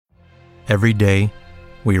Every day,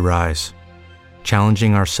 we rise,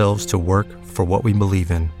 challenging ourselves to work for what we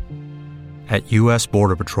believe in. At U.S.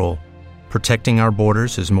 Border Patrol, protecting our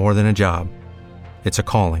borders is more than a job. It's a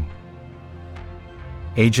calling.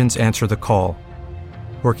 Agents answer the call,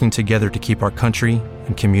 working together to keep our country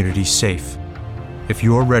and communities safe. If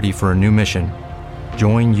you are ready for a new mission,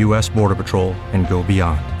 join U.S. Border Patrol and go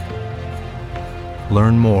beyond.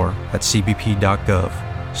 Learn more at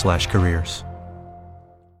cbp.gov/careers.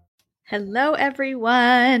 Hello,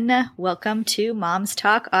 everyone. Welcome to Moms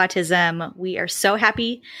Talk Autism. We are so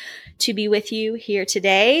happy to be with you here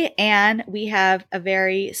today, and we have a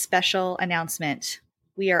very special announcement.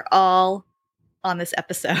 We are all on this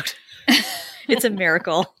episode. It's a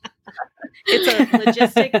miracle. It's a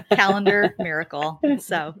logistic calendar miracle.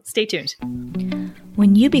 So stay tuned.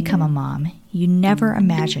 When you become a mom, you never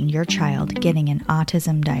imagine your child getting an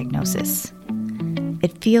autism diagnosis.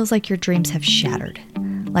 It feels like your dreams have shattered,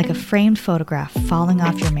 like a framed photograph falling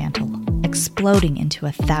off your mantle, exploding into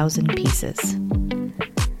 1,000 pieces.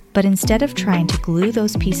 But instead of trying to glue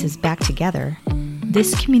those pieces back together,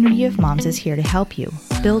 this community of moms is here to help you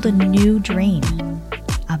build a new dream,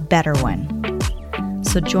 a better one.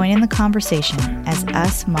 So join in the conversation as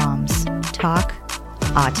us moms talk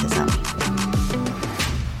autism.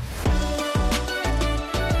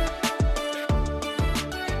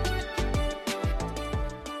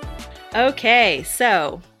 Okay,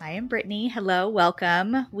 so I am Brittany. Hello,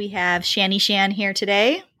 welcome. We have Shani Shan here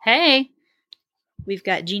today. Hey. We've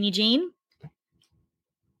got Jeannie Jean.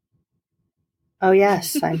 Oh,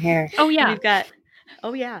 yes, I'm here. Oh, yeah.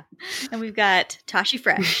 And we've got Tashi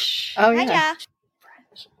Fresh. Oh, yeah.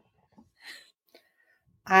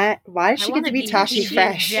 Why does she get to be Tashi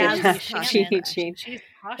Fresh? Yeah, Jeannie Jean.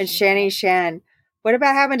 And Shani Shan. What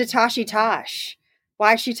about having to Tashi Tosh?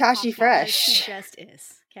 Why is she Tashi Fresh? She just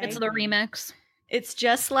is. Okay? It's the remix. It's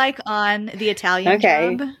just like on the Italian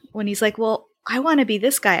Job when he's like, well, I want to be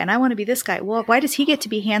this guy and I want to be this guy. Well, why does he get to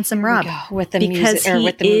be Handsome Rob? With the because music, or he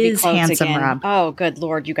with the movie is quotes Handsome again. Rob. Oh, good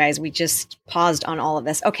Lord, you guys. We just paused on all of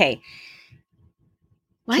this. Okay.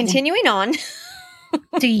 What? Continuing on.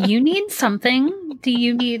 Do you need something? Do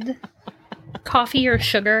you need coffee or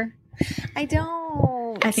sugar? I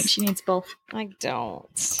don't. I think she needs both. I don't.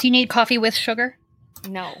 Do you need coffee with sugar?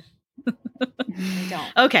 No. I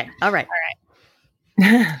don't. Okay. All right.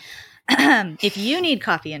 If you need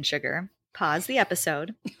coffee and sugar, pause the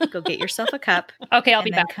episode, go get yourself a cup. Okay, I'll be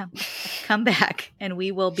then back. Come back and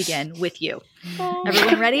we will begin with you. Oh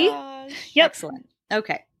Everyone ready? gosh. Yep. Excellent.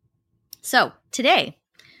 Okay. So today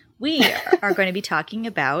we are going to be talking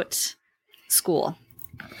about school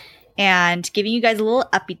and giving you guys a little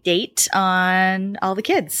update on all the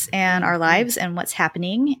kids and our lives and what's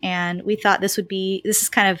happening. And we thought this is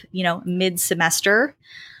kind of, mid-semester.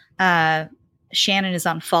 Shannon is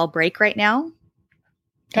on fall break right now.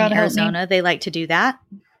 God in help me. Arizona, they like to do that.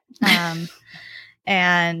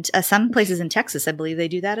 And some places in Texas, I believe they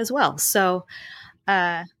do that as well. So,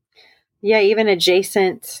 Yeah, even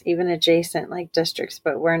adjacent like districts,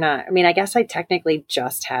 but we're not. I mean, I guess I technically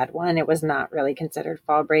just had one. It was not really considered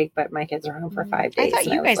fall break, but my kids are home for 5 days. I thought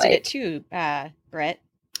and you was guys did like, it too, Britt.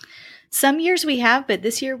 some years we have, but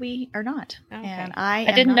this year we are not. Okay. And I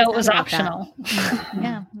didn't am know not it was sad about that. optional.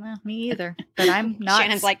 Yeah, well, me either. But I'm not.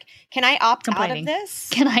 Shannon's like, can I opt out complaining. of this?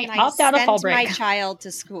 Can I opt out of fall send my break? child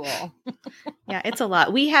to school? Yeah, it's a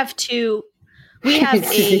lot. We have two. We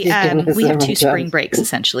have two spring breaks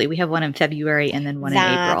essentially. We have one in February and then one in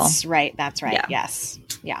April. That's right. That's right. Yeah. Yes.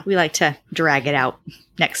 Yeah. We like to drag it out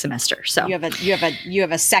next semester. So You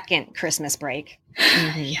have a second Christmas break.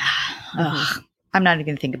 yeah. Ugh. I'm not even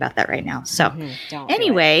going to think about that right now. So Mhm. Don't do it.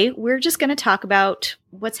 anyway, we're just going to talk about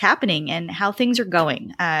what's happening and how things are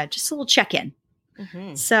going. Just a little check-in.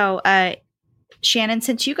 Mhm. So, Shannon,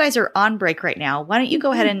 since you guys are on break right now, why don't you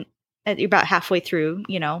go ahead and you're about halfway through,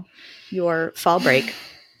 your fall break.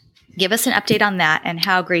 Give us an update on that and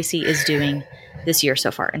how Gracie is doing this year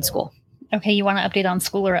so far in school. Okay, you want to update on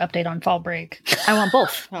school or update on fall break? I want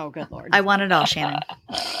both. Oh, good Lord. I want it all, Shannon.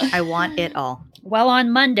 I want it all. Well,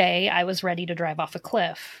 on Monday, I was ready to drive off a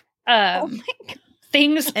cliff. Oh my God.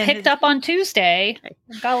 Things And picked up on Tuesday.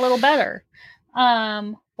 Got a little better.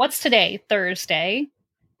 What's today? Thursday.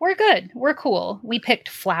 We're good. We're cool. We picked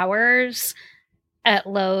flowers at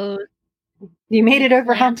Lowe's. You made it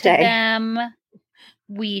over hump Planted day. them.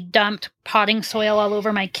 We dumped potting soil all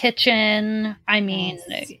over my kitchen. I mean,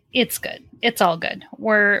 it's good. It's all good.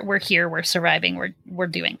 We're here. We're surviving. We're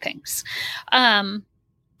doing things.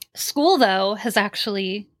 School though has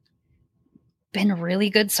actually been really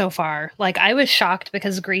good so far. Like, I was shocked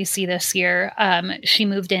because Gracie this year, she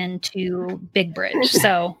moved into Big Bridge.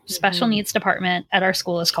 So special needs department at our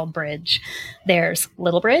school is called Bridge. There's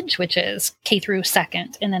Little Bridge, which is K through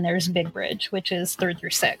 2nd. And then there's Big Bridge, which is 3rd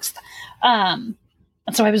through 6th. And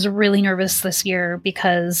so I was really nervous this year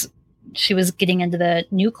because she was getting into the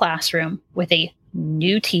new classroom with a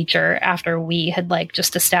new teacher after we had like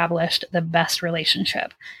just established the best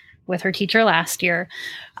relationship with her teacher last year.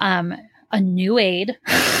 A new aide,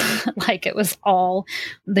 like it was all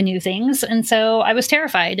the new things. And so I was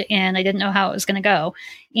terrified and I didn't know how it was going to go.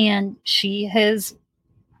 And she has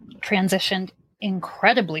transitioned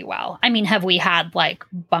incredibly well. I mean, have we had like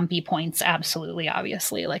bumpy points? Absolutely.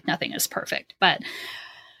 Obviously, like nothing is perfect, but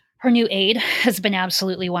her new aide has been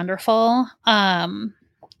absolutely wonderful. I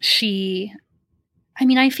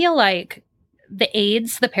feel like the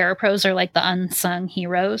aides, the parapros are like the unsung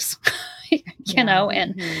heroes. You know,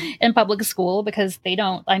 and in public school, because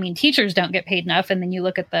teachers don't get paid enough. And then you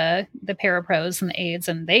look at the parapros and the aides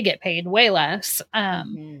and they get paid way less.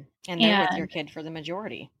 And they're with your kid for the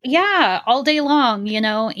majority. Yeah. All day long, you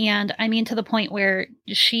know, and I mean, to the point where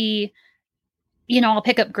she, you know, I'll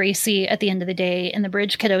pick up Gracie at the end of the day and the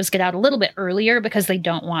Bridge kiddos get out a little bit earlier because they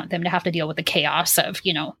don't want them to have to deal with the chaos of,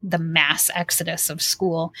 you know, the mass exodus of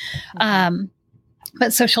school.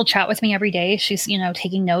 But so she'll chat with me every day. She's, you know,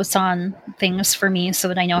 taking notes on things for me so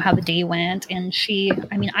that I know how the day went. And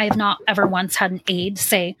I have not ever once had an aide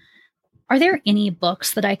say, are there any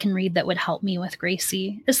books that I can read that would help me with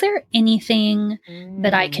Gracie? Is there anything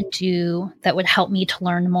that I can do that would help me to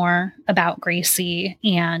learn more about Gracie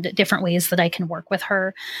and different ways that I can work with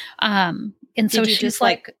her? And so she's just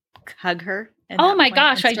like hug her. Oh my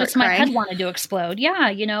gosh, my head wanted to explode. Yeah,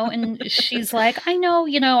 you know, and she's like, I know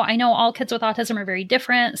all kids with autism are very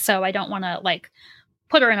different, so I don't want to like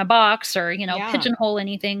put her in a box or, you know, pigeonhole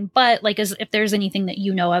anything, but like if there's anything that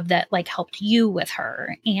you know of that like helped you with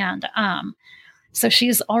her. And so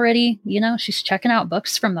she's already, you know, she's checking out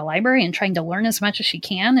books from the library and trying to learn as much as she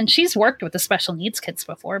can. And she's worked with the special needs kids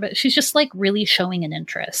before, but she's just like really showing an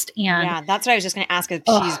interest. And yeah, that's what I was just going to ask. If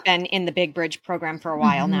she's been in the Big Bridge program for a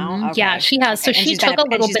while now. Okay. Yeah, she has. So she took a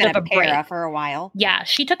little bit of a break for a while. Yeah,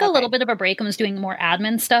 she took a little bit of a break and was doing more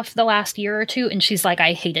admin stuff the last year or two. And she's like,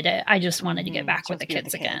 I hated it. I just wanted to get back with the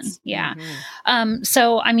kids again. Yeah.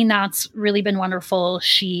 So, I mean, that's really been wonderful.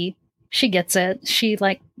 She gets it. She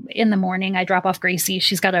like in the morning, I drop off Gracie.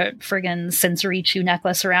 She's got a friggin' sensory chew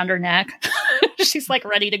necklace around her neck. She's like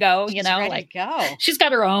ready to go, you know, like go. She's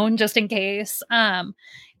got her own just in case.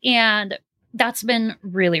 And that's been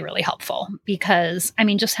really, really helpful because I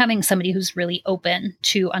mean, just having somebody who's really open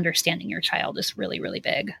to understanding your child is really, really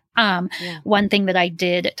big. One thing that I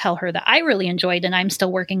did tell her that I really enjoyed and I'm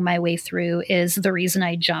still working my way through is The Reason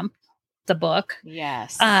I Jump, the book.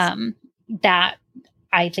 Yes. That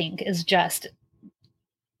I think is just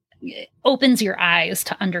opens your eyes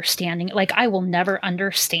to understanding. Like I will never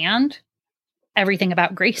understand everything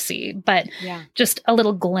about Gracie, but just a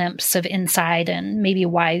little glimpse of inside and maybe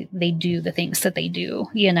why they do the things that they do,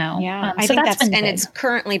 you know? Yeah. I think that's, and big. It's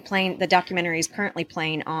currently playing, the documentary is currently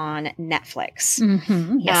playing on Netflix.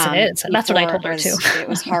 Yes, it is. That's what I told her too. It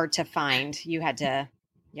was hard to find. You had to,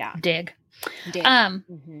 dig.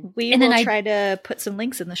 We will try to put some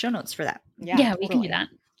links in the show notes for that. Yeah, we can do that.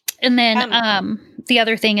 And then the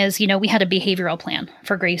other thing is, you know, we had a behavioral plan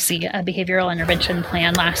for Gracie, a behavioral intervention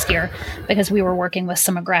plan last year because we were working with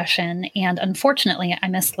some aggression. And unfortunately, I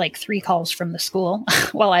missed like 3 calls from the school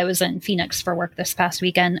while I was in Phoenix for work this past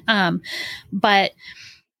weekend. But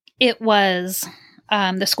it was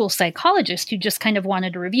the school psychologist who just kind of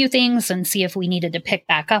wanted to review things and see if we needed to pick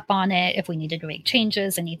back up on it, if we needed to make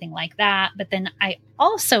changes, anything like that. But then I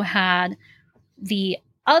also had the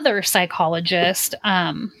other psychologist,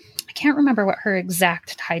 I can't remember what her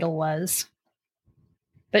exact title was,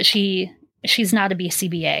 but she's not a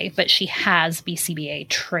BCBA, but she has BCBA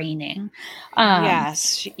training.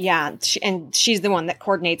 Yes. And she's the one that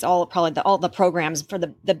coordinates all the programs for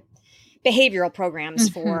the behavioral programs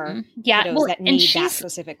for kiddos that need that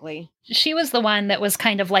specifically. She was the one that was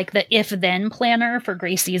kind of like the if-then planner for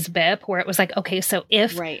Gracie's BIP, where it was like, okay, so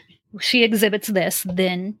if she exhibits this,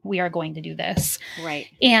 then we are going to do this. Right.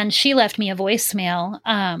 And she left me a voicemail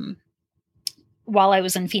while I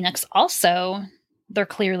was in Phoenix. Also, they're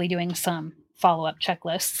clearly doing some follow-up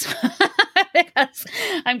checklists because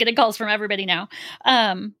I'm getting calls from everybody now.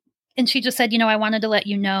 And she just said, you know, I wanted to let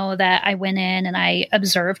you know that I went in and I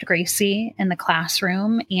observed Gracie in the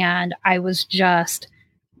classroom and I was just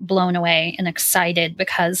blown away and excited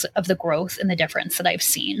because of the growth and the difference that I've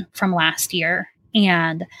seen from last year.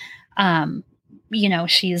 And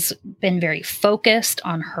she's been very focused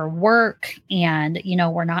on her work, and,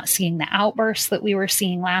 we're not seeing the outbursts that we were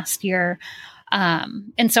seeing last year.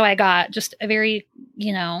 And so I got just a very,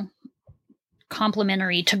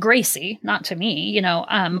 complimentary to Gracie, not to me,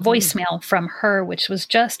 voicemail from her, which was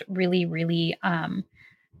just really, really,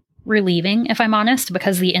 relieving, if I'm honest,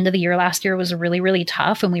 because the end of the year last year was really, really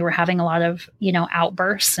tough, and we were having a lot of,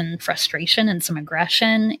 outbursts and frustration and some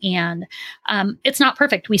aggression, and it's not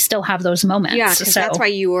perfect. We still have those moments. Yeah, because that's why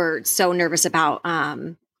you were so nervous about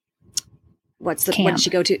what did she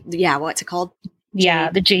go to? Yeah, what's it called?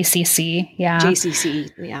 Yeah, the JCC. Yeah.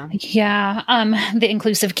 JCC. Yeah. Yeah. The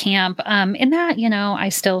inclusive camp. In that, I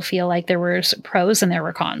still feel like there was pros and there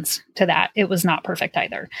were cons to that. It was not perfect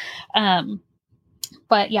either.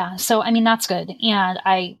 But yeah, so, that's good. And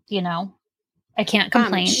I can't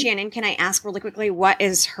complain. Shannon, can I ask really quickly, what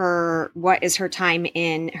is her time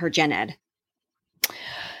in her gen ed?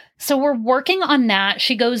 So we're working on that.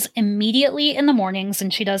 She goes immediately in the mornings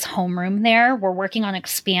and she does homeroom there. We're working on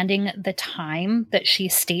expanding the time that she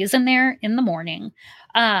stays in there in the morning.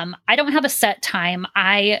 I don't have a set time.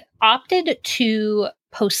 I opted to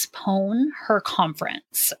postpone her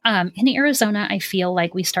conference. In Arizona, I feel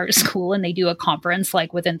like we start school and they do a conference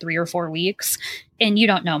like within 3 or 4 weeks. And you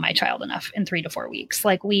don't know my child enough in 3 to 4 weeks.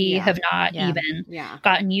 Like we have not even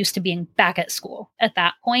gotten used to being back at school at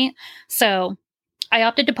that point. So I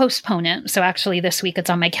opted to postpone it. So actually this week it's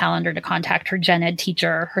on my calendar to contact her gen ed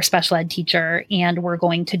teacher, her special ed teacher, and we're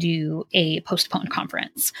going to do a postponed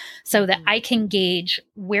conference so that I can gauge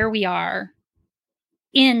where we are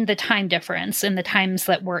in the time difference in the times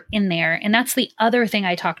that we're in there. And that's the other thing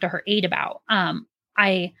I talked to her aide about.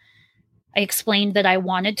 I explained that I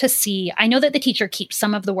wanted to see, I know that the teacher keeps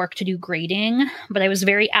some of the work to do grading, but I was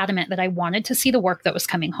very adamant that I wanted to see the work that was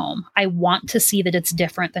coming home. I want to see that it's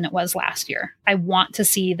different than it was last year. I want to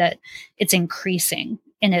see that it's increasing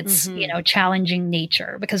in its, challenging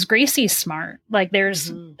nature, because Gracie's smart. Like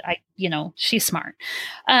there's, she's smart.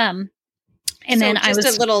 And so then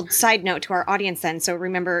just a little side note to our audience then. So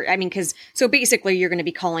remember, so basically you're going to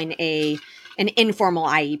be calling an informal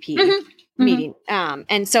IEP. Meeting.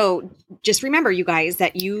 And so just remember, you guys,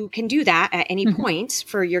 that you can do that at any point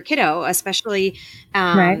for your kiddo, especially,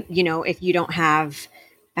 if you don't have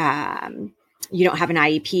an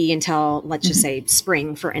IEP until, let's just say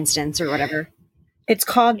spring, for instance, or whatever. It's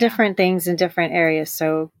called different things in different areas.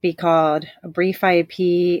 So be called a brief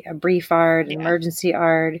IEP, a brief ARD, an emergency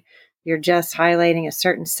ARD. You're just highlighting a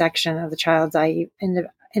certain section of the child's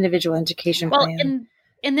individual education plan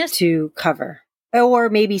in this to cover. Or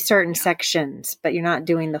maybe certain sections, but you're not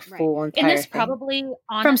doing the full entire thing. And this thing. Probably,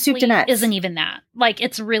 honestly, from soup to nuts, isn't even that. Like,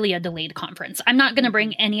 it's really a delayed conference. I'm not going to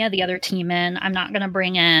bring any of the other team in. I'm not going to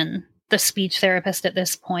bring in the speech therapist at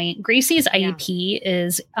this point. Gracie's IEP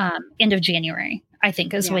is end of January, I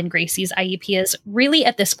think, is when Gracie's IEP is. Really,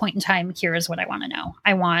 at this point in time, here is what I want to know.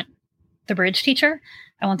 I want the bridge teacher.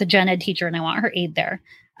 I want the gen ed teacher, and I want her aide there.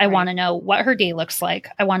 I want to know what her day looks like.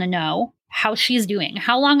 I want to know how she's doing.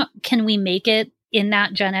 How long can we make it in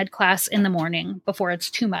that gen ed class in the morning before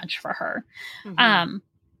it's too much for her?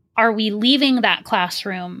 Are we leaving that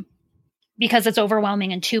classroom because it's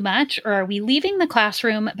overwhelming and too much? Or are we leaving the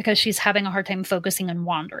classroom because she's having a hard time focusing and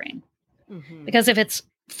wandering? Because if it's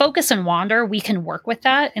focus and wander, we can work with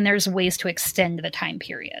that. And there's ways to extend the time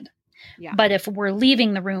period. But if we're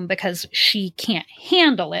leaving the room because she can't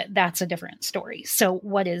handle it, that's a different story. So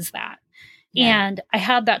what is that? And I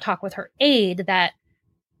had that talk with her aide that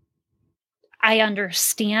I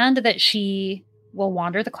understand that she will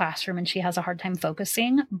wander the classroom and she has a hard time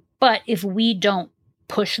focusing. But if we don't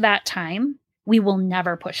push that time, we will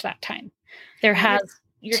never push that time. You're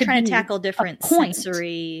trying to tackle different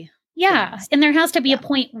sensory. Yeah. Things. And there has to be a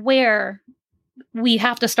point where we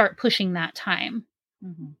have to start pushing that time.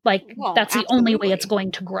 Like that's the only way it's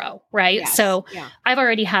going to grow. Right. Yes. So I've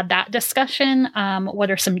already had that discussion. What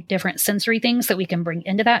are some different sensory things that we can bring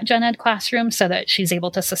into that gen ed classroom so that she's able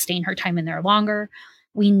to sustain her time in there longer?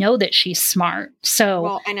 We know that she's smart.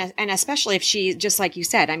 So, and especially if she, just like you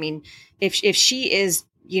said, if she is,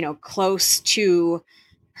 close to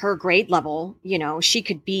her grade level, she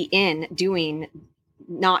could be in doing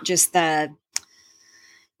not just the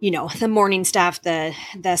morning stuff, the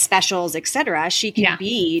specials, etc. She can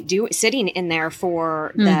be sitting in there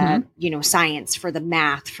for the, science, for the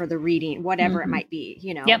math, for the reading, whatever it might be,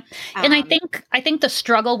 Yep. And I think the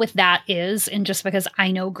struggle with that is, and just because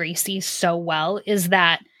I know Gracie so well, is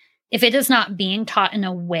that if it is not being taught in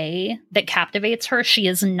a way that captivates her, she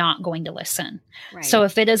is not going to listen. Right. So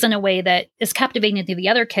if it is in a way that is captivating to the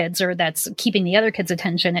other kids or that's keeping the other kids'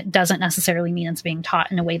 attention, it doesn't necessarily mean it's being taught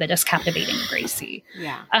in a way that is captivating to Gracie.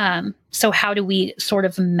 Yeah. So how do we sort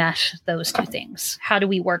of mesh those two things? How do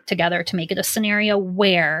we work together to make it a scenario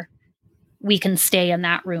where we can stay in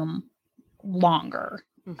that room longer?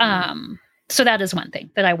 Mm-hmm. So that is one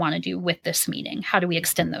thing that I want to do with this meeting. How do we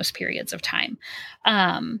extend those periods of time?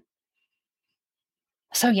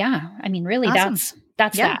 So yeah, I mean, really, Awesome.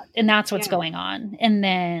 that's Yeah. that, and that's what's Yeah. going on. And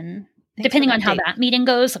then, Thanks depending for on the how update. that meeting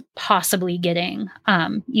goes, possibly getting,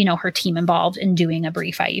 her team involved in doing a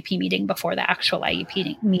brief IEP meeting before the actual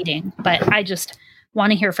IEP meeting. But I just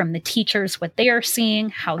want to hear from the teachers what they are seeing,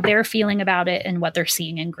 how they're feeling about it, and what they're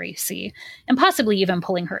seeing in Gracie, and possibly even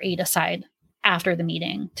pulling her aide aside after the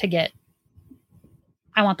meeting to get.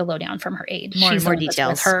 I want the lowdown from her aide. More and She's more the one that's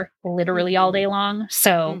details. with her literally all day long.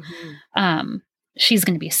 So, Mm-hmm. she's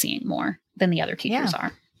going to be seeing more than the other teachers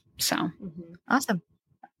are. So, Mm-hmm. Awesome.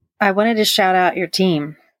 I wanted to shout out your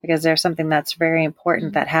team because there's something that's very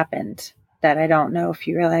important Mhm. that happened that I don't know if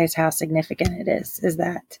you realize how significant it is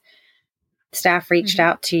that staff reached Mhm.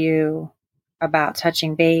 out to you about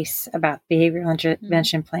touching base about behavioral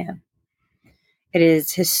intervention plan. It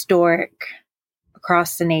is historic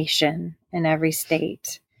across the nation in every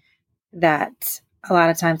state that a lot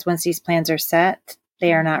of times once these plans are set,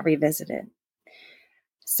 they are not revisited.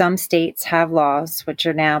 Some states have laws which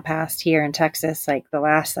are now passed here in Texas, like the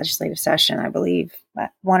last legislative session, I believe,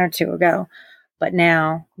 1 or 2 ago. But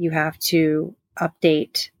now you have to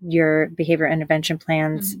update your behavior intervention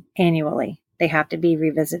plans annually. They have to be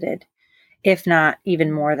revisited, if not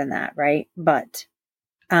even more than that, right? But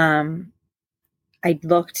I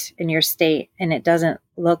looked in your state and it doesn't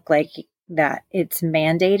look like that it's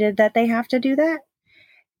mandated that they have to do that.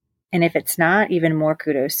 And if it's not, even more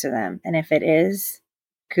kudos to them. And if it is,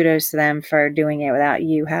 kudos to them for doing it without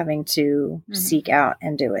you having to seek out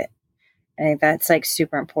and do it. I think that's like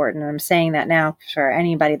super important. And I'm saying that now for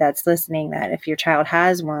anybody that's listening, that if your child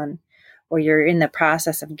has one or you're in the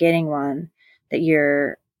process of getting one, that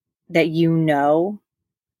you know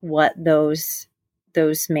what those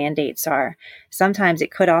mandates are. Sometimes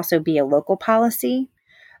it could also be a local policy.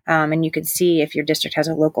 And you could see if your district has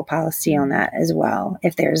a local policy on that as well,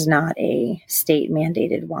 if there's not a state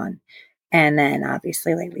mandated one. And then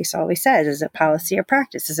obviously, like Lisa always says, is it policy or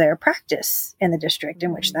practice? Is there a practice in the district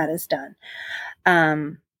in which that is done?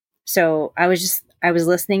 So I was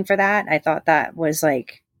listening for that. I thought that was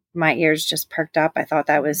like, my ears just perked up. I thought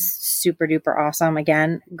that was super duper awesome.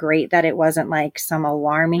 Again, great that it wasn't like some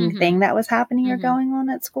alarming thing that was happening or going on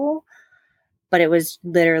at school, but it was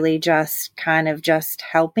literally just kind of just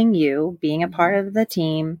helping you, being a part of the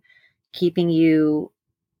team, keeping you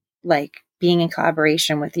like being in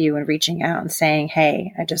collaboration with you and reaching out and saying,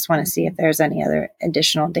 hey, I just want to see if there's any other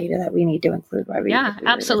additional data that we need to include. Yeah,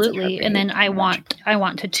 absolutely. And then I want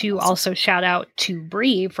to too also shout out to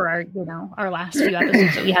Bree for our last few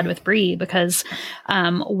episodes that we had with Bree, because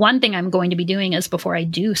one thing I'm going to be doing is before I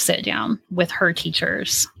do sit down with her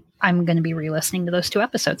teachers, I'm going to be re-listening to those 2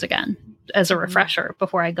 episodes again as a refresher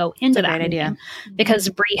before I go into that meeting, because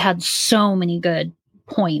Bree had so many good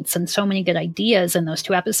points and so many good ideas in those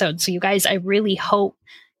 2 episodes. So you guys, I really hope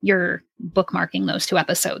you're bookmarking those 2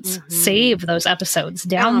 episodes. Save those episodes,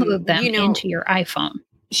 download them into your iPhone.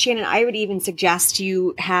 Shannon, I would even suggest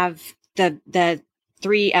you have the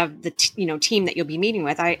 3 of the team that you'll be meeting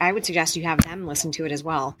with. I would suggest you have them listen to it as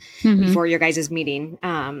well before your guys' meeting.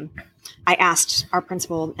 I asked our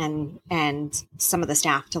principal and some of the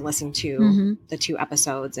staff to listen to the 2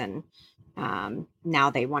 episodes, and now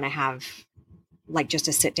they want to have like just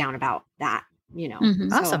to sit down about that,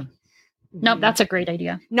 Awesome. Nope, that's a great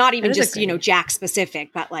idea. Not even just, Jack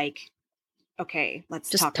specific, but like, okay, let's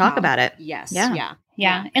just talk about it. Yes.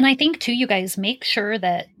 Yeah. And I think too, you guys make sure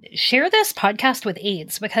that share this podcast with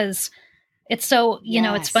aides, because it's so,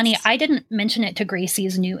 it's funny. I didn't mention it to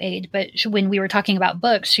Gracie's new aide, but when we were talking about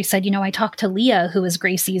books, she said, I talked to Leah, who was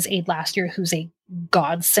Gracie's aide last year, who's a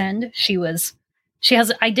godsend.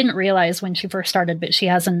 I didn't realize when she first started, but she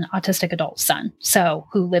has an autistic adult son,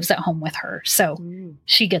 who lives at home with her. So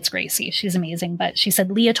she gets Gracie. She's amazing. But she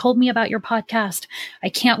said, Leah told me about your podcast. I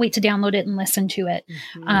can't wait to download it and listen to it.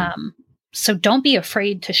 So don't be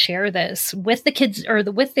afraid to share this with the kids or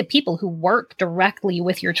with the people who work directly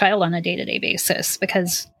with your child on a day-to-day basis,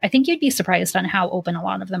 because I think you'd be surprised on how open a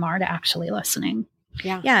lot of them are to actually listening.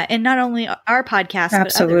 Yeah. And not only our podcast,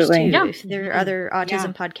 but others too. If there are other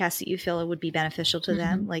autism podcasts that you feel would be beneficial to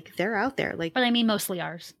them, like they're out there. Like, but I mean, mostly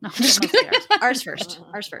ours. No, mostly ours. Ours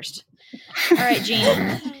first. All right,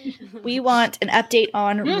 Jean. We want an update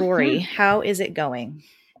on Rory. How is it going?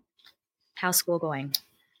 How's school going?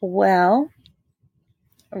 Well,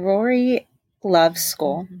 Rory loves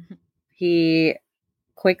school. He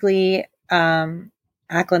quickly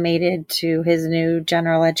acclimated to his new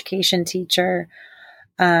general education teacher.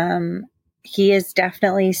 He is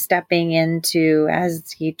definitely stepping into,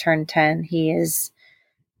 as he turned 10, he's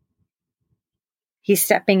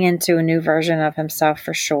stepping into a new version of himself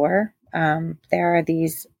for sure. There are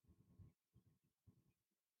these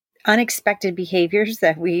unexpected behaviors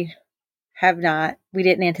that we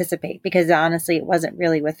didn't anticipate, because honestly, it wasn't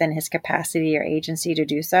really within his capacity or agency to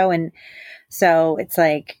do so. And so it's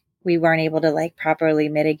like, we weren't able to like properly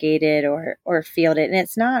mitigate it or field it. And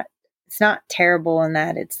it's not terrible in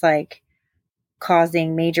that it's like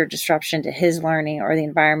causing major disruption to his learning or the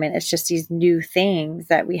environment. It's just these new things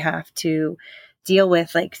that we have to deal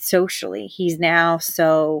with, like socially. He's now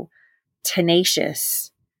so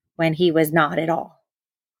tenacious when he was not at all.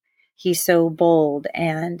 He's so bold,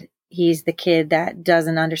 and he's the kid that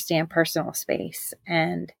doesn't understand personal space.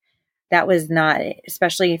 And that was not,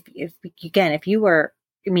 especially if you were,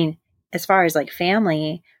 I mean, as far as like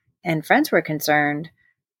family and friends were concerned,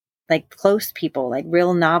 like close people, like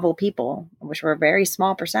real novel people, which were a very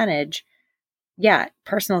small percentage. Yeah,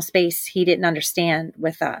 personal space, he didn't understand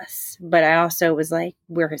with us. But I also was like,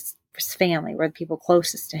 we're his family, we're the people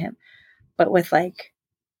closest to him. But with like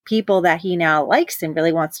people that he now likes and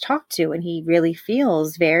really wants to talk to, and he really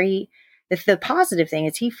feels the positive thing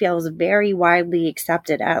is he feels very widely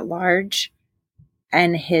accepted at large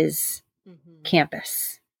and his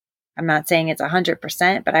campus. I'm not saying it's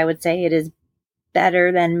 100%, but I would say it is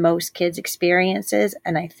better than most kids' experiences.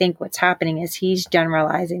 And I think what's happening is he's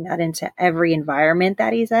generalizing that into every environment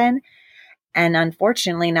that he's in. And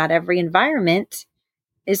unfortunately, not every environment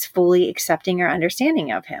is fully accepting or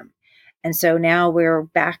understanding of him. And so now we're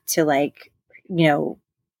back to like, you know,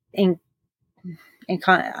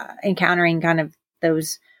 encountering kind of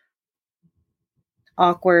those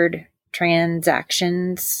awkward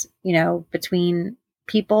transactions, you know, between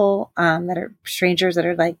people that are strangers that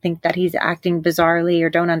are like, think that he's acting bizarrely or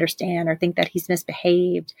don't understand or think that he's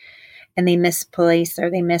misbehaved, and they misplace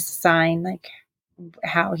or they misassign like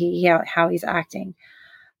how he's acting.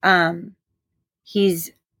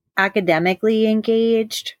 He's academically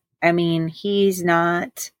engaged. I mean, he's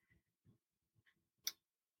not,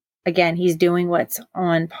 again, he's doing what's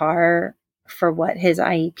on par for what his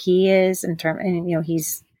IEP is in term, and you know,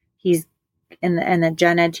 he's and the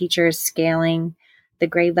gen ed teacher is scaling the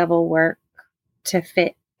grade level work to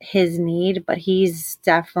fit his need, but he's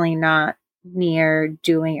definitely not near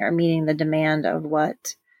doing or meeting the demand of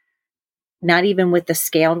what, not even with the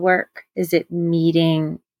scaled work, is it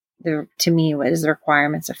meeting to me, what is the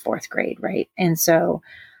requirements of fourth grade. Right. And so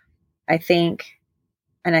I think,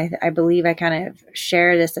 and I believe I kind of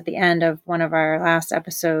share this at the end of one of our last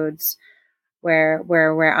episodes where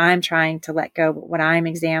I'm trying to let go, but what I'm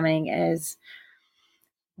examining is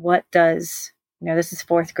what does, you know, this is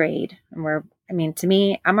fourth grade, and to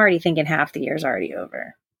me, I'm already thinking half the year's already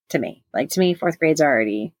over. To me, fourth grade's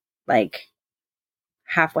already like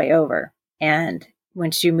halfway over. And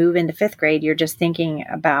once you move into fifth grade, you're just thinking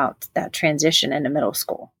about that transition into middle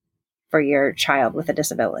school for your child with a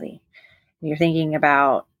disability. You're thinking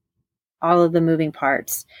about all of the moving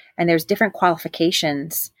parts, and there's different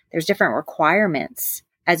qualifications. There's different requirements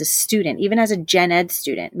as a student, even as a gen ed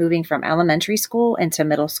student, moving from elementary school into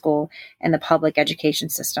middle school and the public education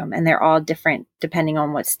system. And they're all different depending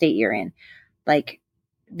on what state you're in. Like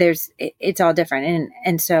it's all different.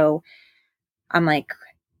 And so I'm like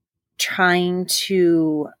trying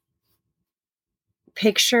to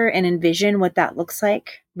picture and envision what that looks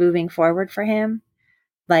like moving forward for him.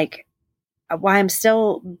 Like, why I'm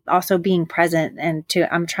still also being present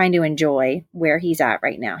I'm trying to enjoy where he's at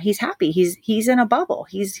right now. He's happy. He's in a bubble.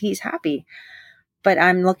 He's happy, but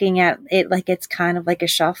I'm looking at it like it's kind of like a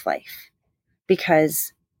shelf life,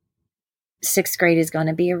 because sixth grade is going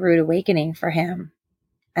to be a rude awakening for him.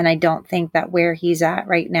 And I don't think that where he's at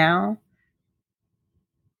right now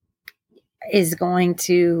is going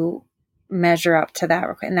to measure up to that.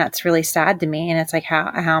 And that's really sad to me. And it's like,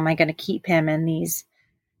 how am I going to keep him in these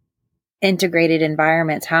integrated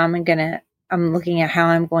environments? I'm looking at how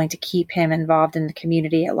I'm going to keep him involved in the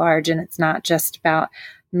community at large. And it's not just about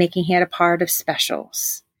making him a part of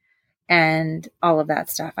specials and all of that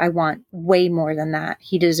stuff. I want way more than that.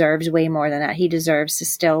 He deserves way more than that. He deserves to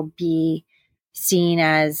still be seen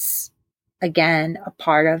as, again, a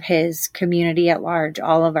part of his community at large.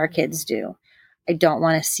 All of our kids do. I don't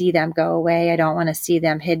want to see them go away. I don't want to see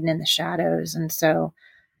them hidden in the shadows. And so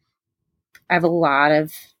I have a lot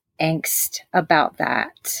of angst about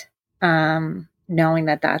that. knowing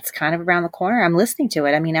that that's kind of around the corner. I'm listening to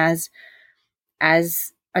it. I mean, as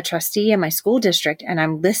a trustee in my school district, and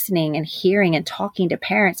I'm listening and hearing and talking to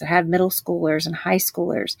parents that have middle schoolers and high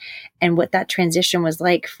schoolers, and what that transition was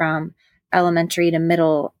like from elementary to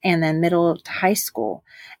middle and then middle to high school,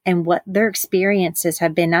 and what their experiences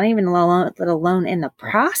have been, not even alone in the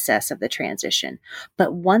process of the transition,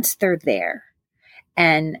 but once they're there,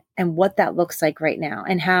 and what that looks like right now,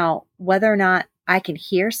 and how, whether or not I can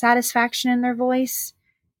hear satisfaction in their voice,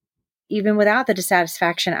 even without the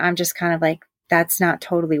dissatisfaction, I'm just kind of like, that's not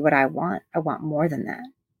totally what I want. I want more than that.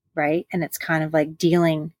 Right. And it's kind of like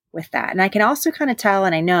dealing with that. And I can also kind of tell,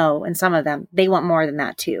 and I know in some of them, they want more than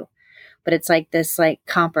that too. But it's like this like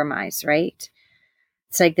compromise, right?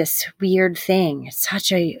 It's like this weird thing. It's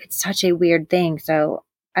such a weird thing. So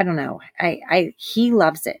I don't know. He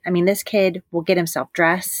loves it. I mean, this kid will get himself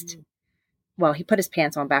dressed. Well, he put his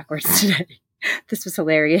pants on backwards today. This was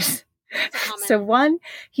hilarious. So one,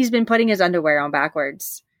 he's been putting his underwear on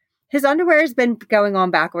backwards. His underwear has been going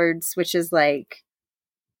on backwards, which is like,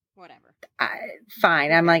 whatever.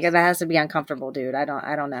 Fine. I'm like, that has to be uncomfortable, dude. I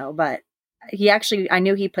don't know. But I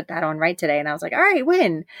knew he put that on right today. And I was like, all right,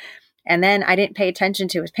 win. And then I didn't pay attention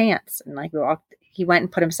to his pants. And like he went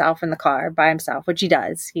and put himself in the car by himself, which he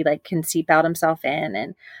does. He like can seatbelt himself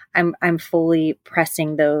in. And I'm fully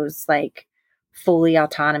pressing those like fully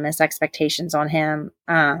autonomous expectations on him.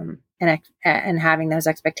 And having those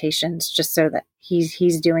expectations just so that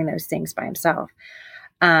he's doing those things by himself.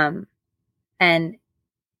 And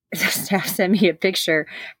Steph sent me a picture,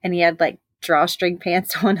 and he had like drawstring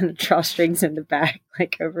pants on and the drawstrings in the back,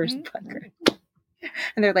 like over his pucker.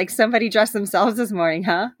 And they're like, somebody dressed themselves this morning,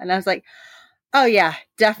 huh? And I was like, oh yeah,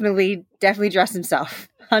 definitely dressed himself.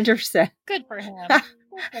 100%. Good for him.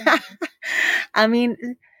 I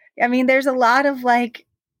mean, there's a lot of like,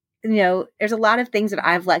 there's a lot of things that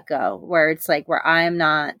I've let go where it's like, where I'm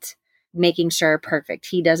not making sure perfect.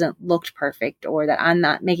 He doesn't look perfect, or that I'm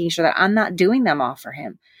not making sure that I'm not doing them all for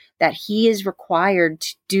him, that he is required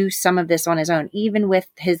to do some of this on his own, even with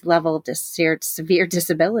his level of severe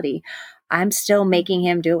disability. I'm still making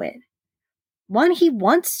him do it. One, he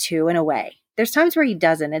wants to, in a way. There's times where he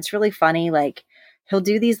doesn't. It's really funny. Like, he'll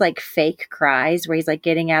do these like fake cries where he's like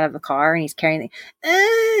getting out of the car and he's carrying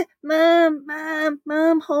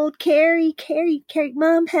mom, hold Carrie,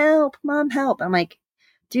 mom, help. I'm like,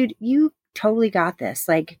 dude, you totally got this.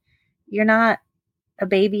 Like, you're not a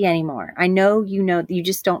baby anymore. I know, you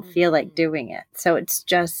just don't feel like doing it. So it's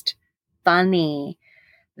just funny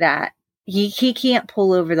that he can't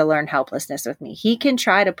pull over the learned helplessness with me. He can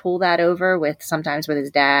try to pull that over sometimes with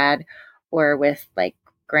his dad or with like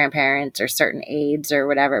grandparents or certain aides or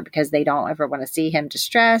whatever, because they don't ever want to see him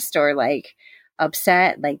distressed or like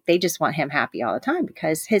upset. Like, they just want him happy all the time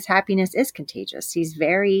because his happiness is contagious. He's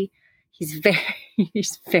very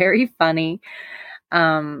funny.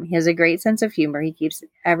 He has a great sense of humor. He keeps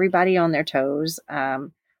everybody on their toes.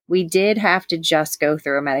 We did have to just go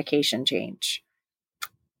through a medication change.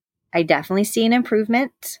 I definitely see an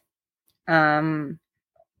improvement. I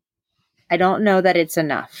don't know that it's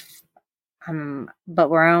enough. But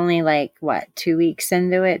we're only like, 2 weeks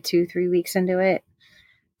into it, 3 weeks into it.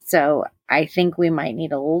 So I think we might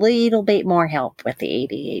need a little bit more help with the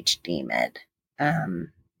ADHD med.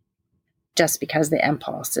 Just because the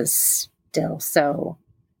impulse is still so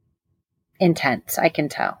intense, I can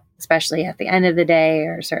tell, especially at the end of the day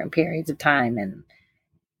or certain periods of time. And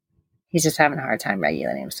he's just having a hard time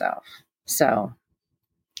regulating himself. So,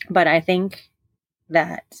 but I think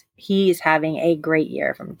that he's having a great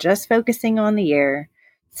year. If I'm just focusing on the year,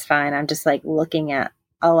 it's fine. I'm just like looking at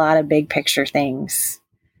a lot of big picture things,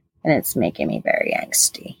 and it's making me very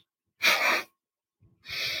angsty.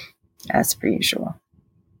 As per usual.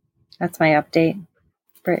 That's my update.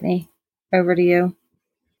 Brittany, over to you.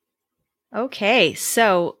 Okay,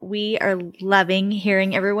 so we are loving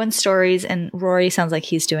hearing everyone's stories, and Rory sounds like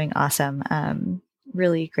he's doing awesome.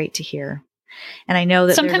 Really great to hear. And I know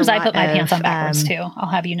that sometimes I put my pants on backwards too. I'll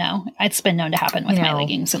have you know. It's been known to happen with my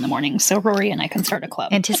leggings in the morning. So Rory and I can start a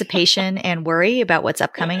club. Anticipation and worry about what's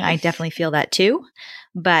upcoming. I definitely feel that too.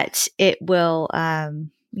 But it will,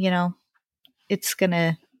 it's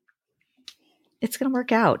gonna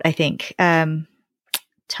work out, I think.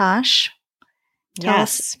 Tosh,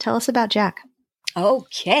 tell us about Jack.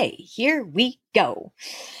 Okay, here we go.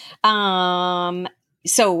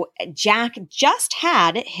 So Jack just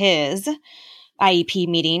had his IEP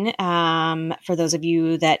meeting. For those of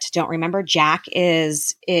you that don't remember, Jack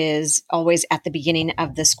is always at the beginning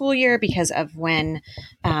of the school year because of when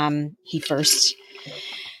he first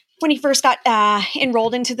when he first got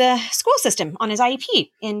enrolled into the school system on his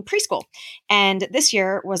IEP in preschool. And this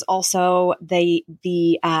year was also the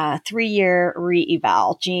 3-year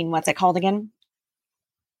re-eval. Jean, what's it called again?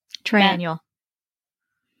 Triennial.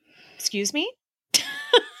 Excuse me?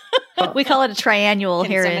 We call it a triennial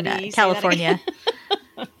Can here somebody say in that California.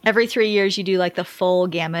 Every 3 years, you do like the full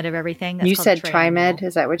gamut of everything. That's You called said a triennial. TriMed?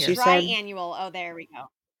 Is that what you said? Triannual. Oh, there we go.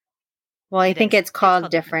 Well, I It think is. it's called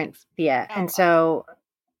different different. things. Yeah. Oh, And so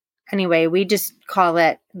anyway, we just call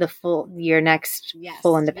it the your next Yes,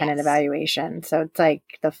 full independent yes. evaluation. So it's like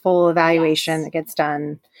the full evaluation Yes. that gets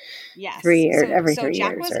done Yes. 3 years, every so 3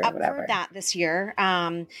 Jack years was or up whatever. for that this year.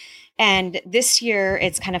 And this year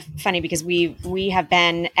it's kind of funny because we have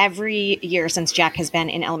been every year since Jack has been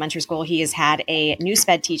in elementary school, he has had a new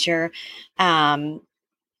sped teacher. I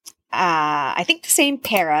think the same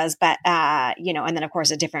paras, but, and then of course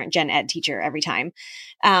a different gen ed teacher every time.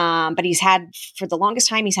 But he's had, for the longest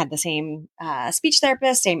time, he's had the same, speech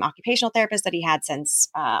therapist, same occupational therapist that he had since,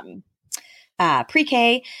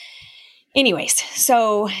 pre-K. Anyways,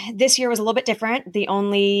 so this year was a little bit different. The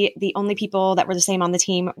only people that were the same on the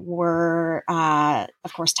team were,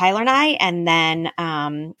 of course, Tyler and I, and then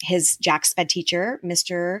his Jack sped teacher,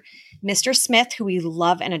 Mr. Smith, who we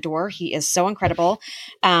love and adore. He is so incredible.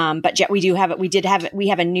 But we have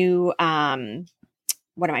a new, what am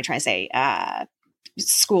I trying to say?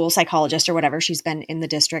 School psychologist or whatever. She's been in the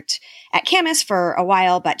district at Camas for a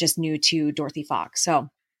while, but just new to Dorothy Fox. So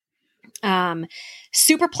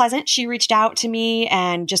super pleasant. She reached out to me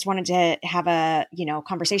and just wanted to have a,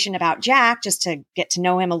 conversation about Jack, just to get to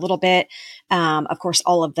know him a little bit. Of course,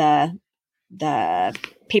 all of the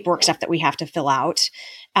paperwork stuff that we have to fill out.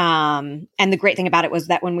 And the great thing about it was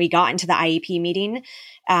that when we got into the IEP meeting,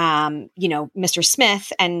 Mr.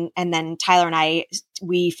 Smith and then Tyler and I,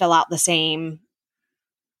 we fill out the same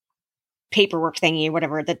paperwork thingy,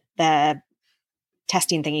 whatever the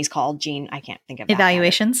testing thing he's called. Jean, I can't think of that.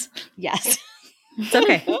 Evaluations. Yes. It's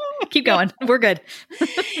okay. Keep going. We're good.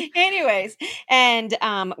 Anyways. And,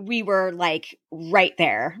 we were like right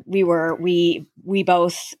there. We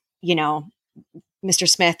both, Mr.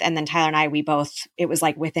 Smith and then Tyler and I, it was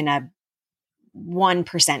like within a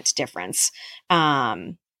 1% difference.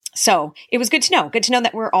 So it was good to know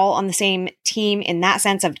that we're all on the same team in that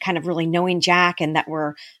sense of kind of really knowing Jack, and that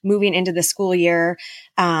we're moving into the school year,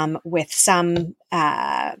 with some,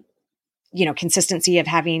 consistency of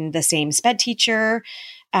having the same sped teacher.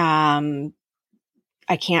 I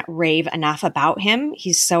can't rave enough about him.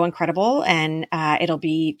 He's so incredible. And, it'll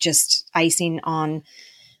be just icing on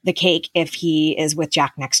the cake if he is with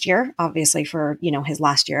Jack next year, obviously for, his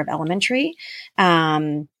last year of elementary.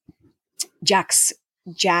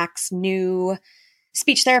 Jack's new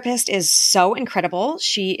speech therapist is so incredible.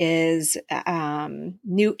 She is,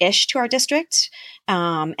 new-ish to our district.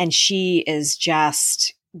 And she is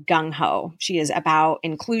just gung-ho. She is about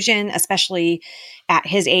inclusion, especially at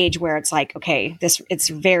his age where it's like, okay, it's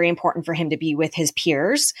very important for him to be with his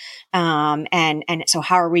peers. And so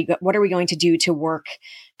what are we going to do to work,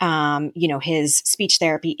 his speech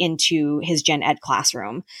therapy into his gen ed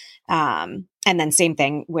classroom? And then same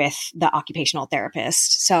thing with the occupational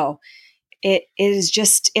therapist. So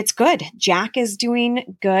it's good. Jack is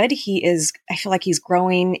doing good. I feel like he's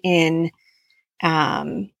growing in,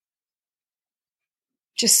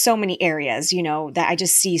 just so many areas, that I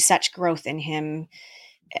just see such growth in him,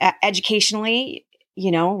 educationally,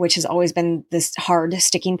 which has always been this hard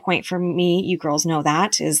sticking point for me. You girls know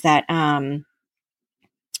that, is that,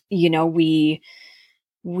 we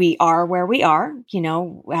are where we are,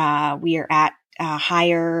 we are at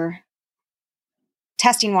higher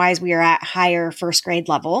testing wise, we are at higher first grade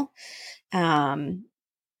level. It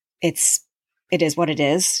is what it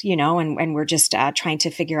is, and we're just trying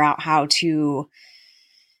to figure out how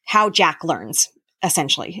Jack learns,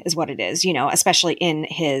 essentially, is what it is, especially in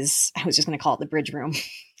his, I was just going to call it the bridge room.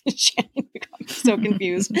 I'm so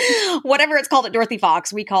confused. Whatever it's called at Dorothy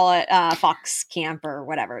Fox, we call it Fox Camp or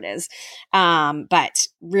whatever it is. But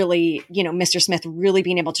really, Mr. Smith really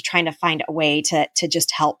being able to try to find a way to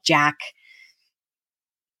just help Jack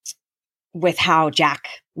with how Jack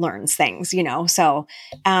learns things, So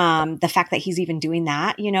the fact that he's even doing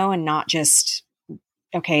that, and not just,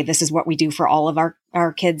 okay, this is what we do for all of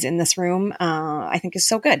our kids in this room, I think is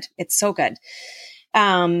so good. It's so good.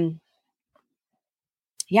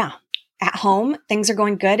 Yeah. At home, things are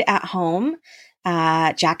going good at home.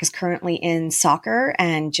 Jack is currently in soccer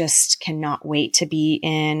and just cannot wait to be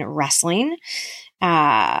in wrestling.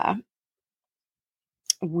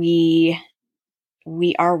 We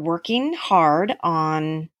are working hard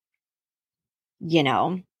on,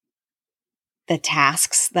 the the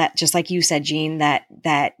tasks that, just like you said, Jean, that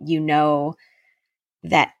you know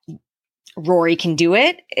that Rory can do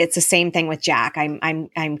it. It's the same thing with Jack.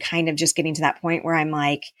 I'm kind of just getting to that point where I'm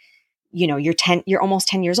like, you know, you're almost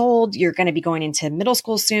 10 years old. You're going to be going into middle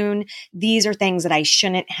school soon. These are things that I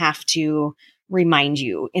shouldn't have to remind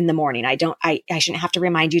you in the morning. I shouldn't have to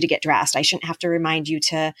remind you to get dressed. I shouldn't have to remind you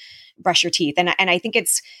to brush your teeth. And I think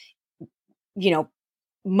it's, you know,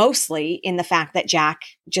 mostly in the fact that Jack,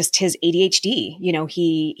 just his ADHD, you know,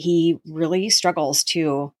 he really struggles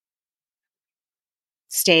to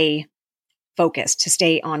stay focused, to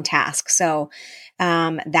stay on task. So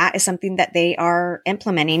that is something that they are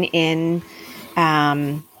implementing in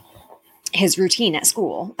his routine at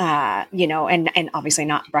school, you know, and obviously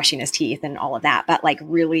not brushing his teeth and all of that, but like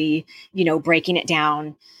really, you know, breaking it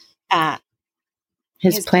down.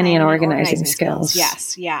 His planning and organizing skills.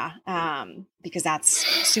 Yes. Yeah. Because that's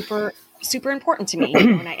super, super important to me.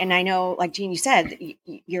 You know, and I know, like Jean, you said,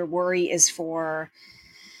 your worry is for,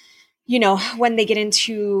 you know, when they get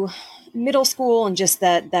into middle school and just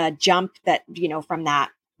the jump that, you know, from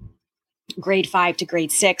that grade 5 to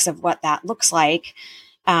grade 6 of what that looks like.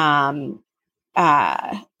 And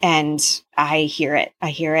I hear it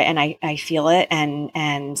and I feel it.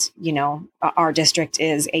 And, you know, our district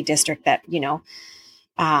is a district that, you know,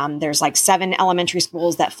 there's like 7 elementary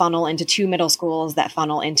schools that funnel into 2 middle schools that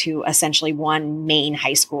funnel into essentially 1 main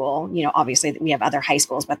high school. You know, obviously we have other high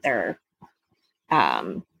schools, but they're,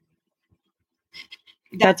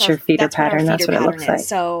 that's your feeder pattern. That's what it looks like.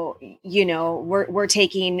 So, you know, we're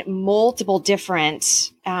taking multiple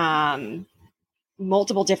different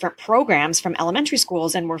programs from elementary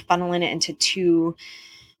schools, and we're funneling it into 2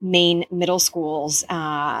 main middle schools.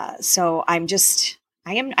 So I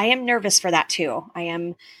am nervous for that too. I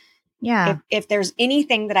am. Yeah. If there's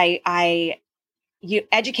anything that you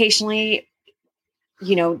educationally,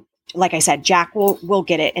 you know, like I said, Jack will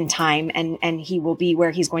get it in time, and he will be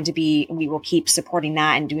where he's going to be. We will keep supporting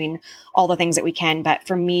that and doing all the things that we can. But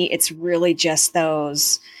for me, it's really just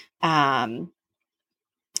those, the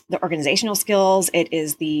organizational skills. It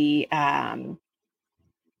is the,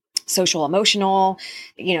 social emotional,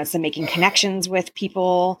 you know, it's the making connections with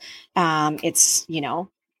people. It's, you know,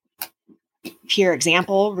 peer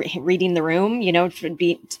example, reading the room, you know,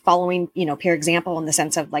 be following, you know, peer example in the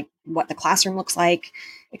sense of like what the classroom looks like,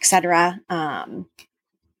 etc.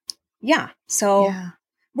 Yeah. So Yeah.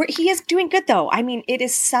 he is doing good though. I mean, it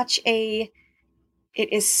is such a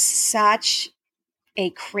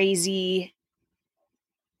crazy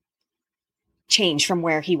change from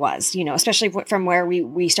where he was, you know, especially from where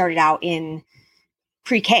we started out in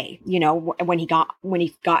pre-K, you know, when he got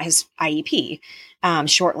his IEP,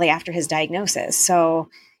 shortly after his diagnosis. So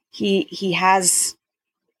he has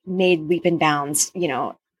made leaps and bounds,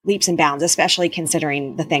 especially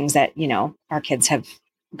considering the things that, you know, our kids have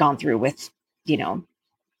gone through with, you know,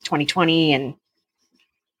 2020 and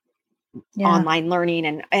online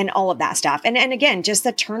learning and all of that stuff. And again, just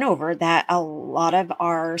the turnover that a lot of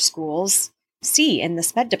our schools see in the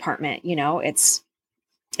SPED department, you know, it's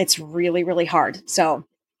really, really hard. So,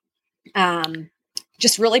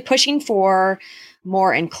 just really pushing for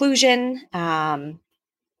more inclusion. You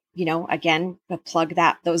know, again, plug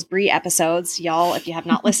those Brie episodes, y'all. If you have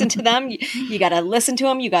not listened to them, you got to listen to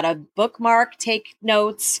them. You got to bookmark, take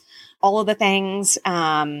notes, all of the things.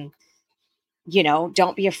 You know,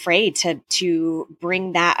 don't be afraid to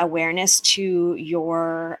bring that awareness to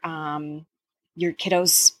your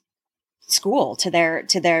kiddos' school, to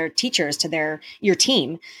their teachers, to your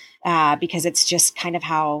team, because it's just kind of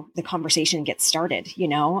how the conversation gets started, you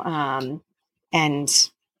know, and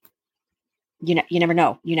you never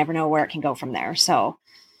know where it can go from there. So,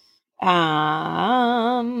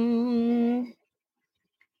 awesome.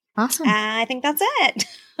 I think that's it.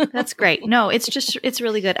 That's great. No, it's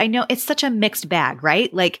really good. I know it's such a mixed bag,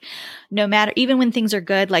 right? Like no matter, even when things are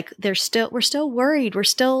good, like we're still worried. We're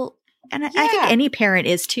still, and I think any parent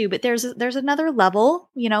is too, but there's another level,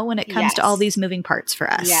 you know, when it comes to all these moving parts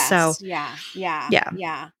for us. Yes. So yeah.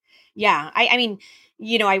 I mean,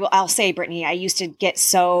 you know, I'll say, Brittany, I used to get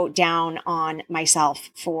so down on myself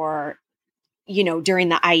for, you know, during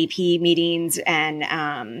the IEP meetings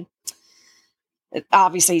and,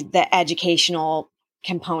 obviously the educational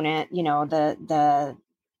component, you know,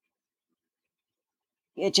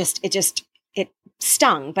 it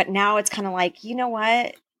stung, but now it's kind of like, you know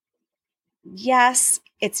what? Yes,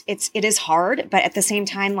 it is hard, but at the same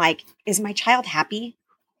time, like, is my child happy?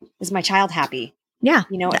 yeah,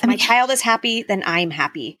 You know, if my child is happy, then I'm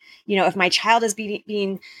happy. You know, if my child is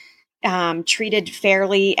being treated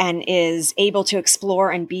fairly and is able to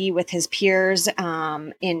explore and be with his peers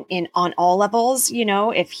in on all levels,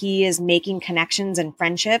 if he is making connections and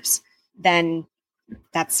friendships, then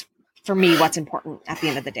that's for me what's important at the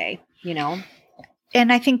end of the day.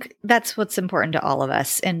 And I think that's what's important to all of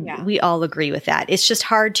us. And we all agree with that. It's just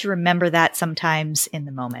hard to remember that sometimes in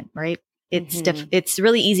the moment, right? It's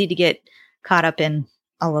really easy to get caught up in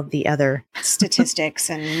all of the other statistics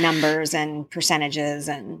and numbers and percentages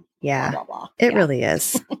and blah, blah, blah. It really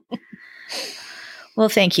is. Well,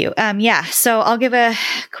 thank you. So I'll give a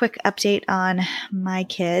quick update on my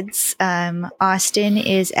kids. Austin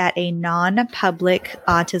is at a non-public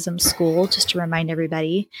autism school, just to remind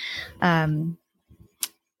everybody.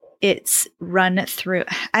 It's run through,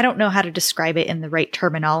 I don't know how to describe it in the right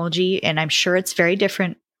terminology, and I'm sure it's very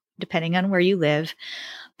different depending on where you live.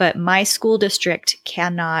 But my school district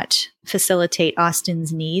cannot facilitate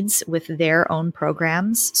Austin's needs with their own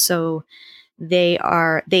programs. So they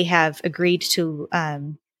have agreed to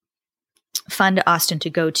fund Austin to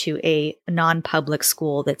go to a non-public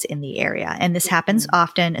school that's in the area. And this happens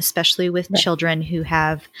often, especially with children who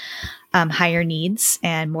have higher needs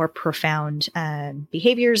and more profound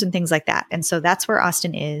behaviors and things like that. And so that's where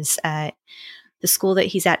Austin is. The school that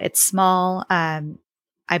he's at, it's small.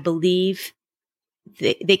 I believe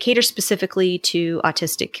they cater specifically to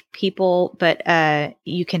autistic people, but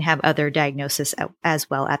you can have other diagnoses as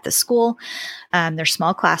well at the school. They're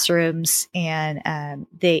small classrooms, and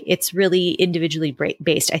it's really individually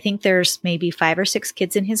based. I think there's maybe 5 or 6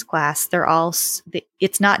 kids in his class. They're all.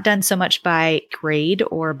 It's not done so much by grade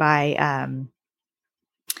or by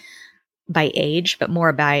age, but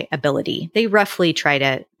more by ability. They roughly try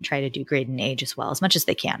to do grade and age as well, as much as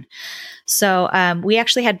they can. So we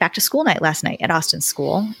actually had back to school night last night at Austin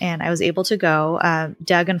School, and I was able to go.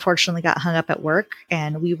 Doug unfortunately got hung up at work,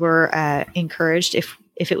 and we were encouraged, if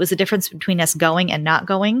it was a difference between us going and not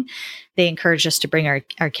going, they encouraged us to bring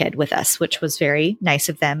our kid with us, which was very nice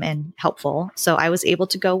of them and helpful. So I was able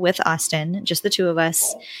to go with Austin, just the 2 of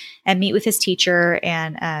us, and meet with his teacher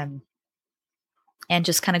and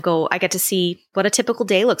just kind of go. I get to see what a typical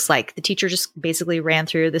day looks like. The teacher just basically ran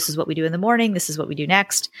through, this is what we do in the morning, this is what we do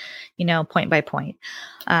next, point by point.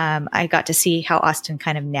 I got to see how Austin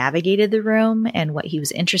kind of navigated the room and what he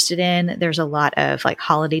was interested in. There's a lot of like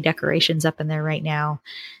holiday decorations up in there right now,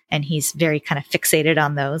 and he's very kind of fixated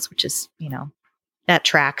on those, which is, that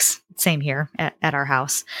tracks. Same here at our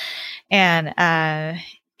house. And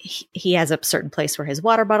he has a certain place where his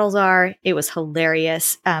water bottles are. It was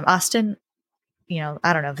hilarious. Austin,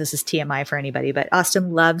 I don't know if this is TMI for anybody, but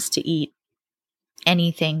Austin loves to eat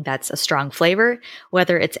anything that's a strong flavor,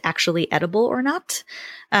 whether it's actually edible or not.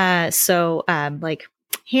 So like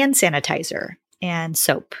hand sanitizer and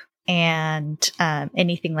soap and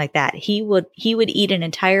anything like that. He would eat an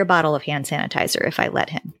entire bottle of hand sanitizer if I let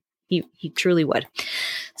him. He truly would.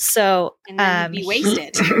 So and then he'd be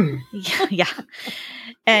wasted. Yeah.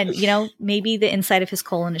 And maybe the inside of his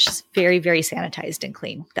colon is just very, very sanitized and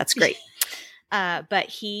clean. That's great. But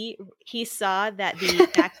he saw that the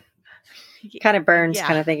back kind of burns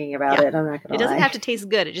kind of thinking about it. I'm not going to lie. It doesn't have to taste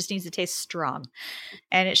good. It just needs to taste strong.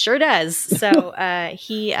 And it sure does. So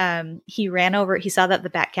he ran over. He saw that the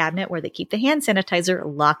back cabinet where they keep the hand sanitizer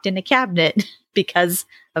locked in a cabinet because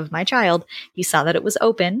of my child. He saw that it was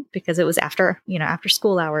open because it was after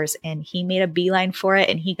school hours, and he made a beeline for it,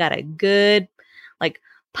 and he got a good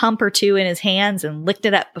pump or 2 in his hands and licked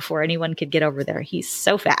it up before anyone could get over there. He's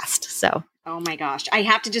so fast. So. Oh my gosh. I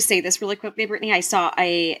have to just say this really quickly, Brittany. I saw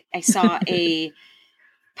a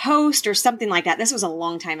post or something like that. This was a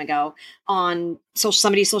long time ago on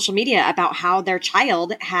somebody's social media about how their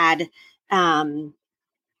child had gone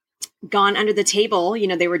under the table.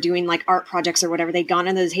 They were doing like art projects or whatever. They'd gone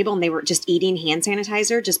under the table and they were just eating hand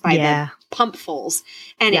sanitizer just by the pumpfuls.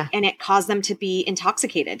 And it caused them to be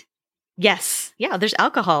intoxicated. Yes. Yeah. There's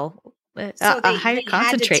alcohol. So a higher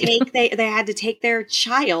concentrate. They had to take their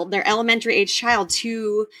child, their elementary age child,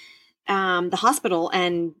 to the hospital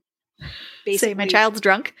and basically say, my child's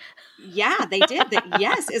drunk. Yeah, they did.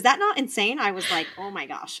 Yes. Is that not insane? I was like, oh my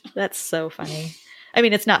gosh. That's so funny. I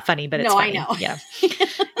mean, it's not funny, but it's funny. I know. Yeah.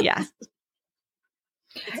 Yeah.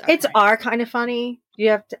 It's our kind of funny. You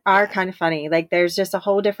have to kind of funny. Like there's just a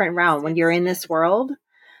whole different realm when you're in this world.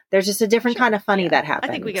 There's just a different kind of funny that happens.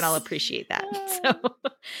 I think we can all appreciate that. So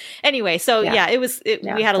anyway,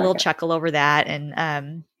 we had a little chuckle over that,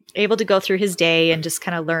 and able to go through his day and just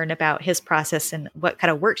kind of learn about his process and what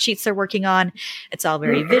kind of worksheets they're working on. It's all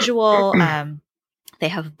very visual. They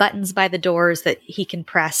have buttons by the doors that he can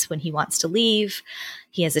press when he wants to leave.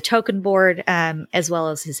 He has a token board, as well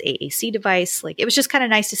as his AAC device. Like, it was just kind of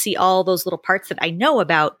nice to see all those little parts that I know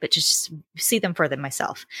about, but just see them for them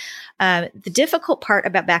myself. The difficult part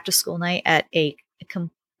about back to school night at a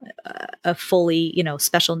fully,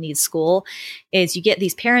 special needs school is you get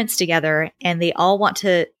these parents together and they all want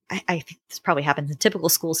to, I think this probably happens in typical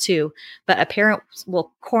schools too, but a parent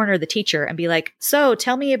will corner the teacher and be like, so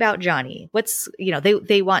tell me about Johnny. What's,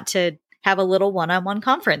 they want to have a little one-on-one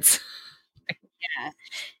conference. Yeah.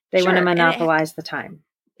 They want to monopolize the time.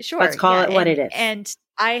 Sure. Let's call it what it is. And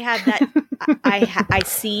I had that, I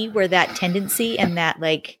see where that tendency and that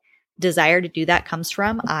like desire to do that comes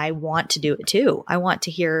from. I want to do it too. I want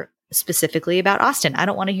to hear specifically about Austin. I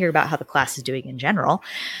don't want to hear about how the class is doing in general.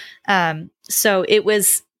 So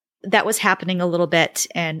that was happening a little bit,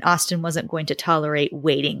 and Austin wasn't going to tolerate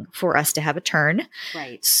waiting for us to have a turn.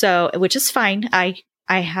 Right. So, which is fine. I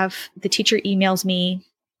have the teacher emails me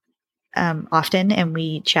often, and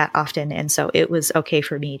we chat often. And so it was okay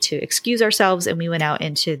for me to excuse ourselves. And we went out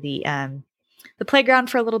into the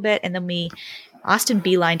playground for a little bit. And then Austin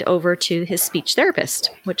beelined over to his speech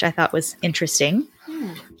therapist, which I thought was interesting.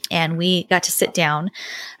 And we got to sit down.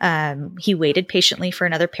 He waited patiently for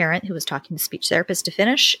another parent who was talking to speech therapist to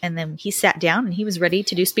finish. And then he sat down and he was ready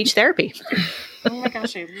to do speech therapy. Oh my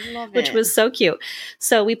gosh, I love it. Which was so cute.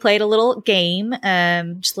 So we played a little game,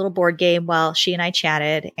 just a little board game while she and I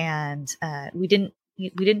chatted. And we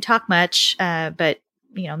didn't talk much, but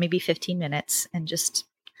maybe 15 minutes, and just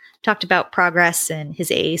talked about progress and his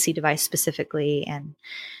AAC device specifically.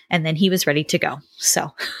 And then he was ready to go.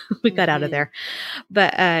 So we got out of there.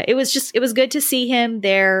 But it was good to see him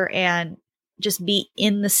there and just be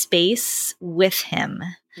in the space with him.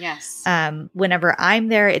 Yes. Whenever I'm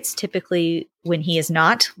there, it's typically when he is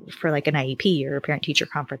not, for like an IEP or a parent teacher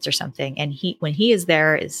conference or something. And when he is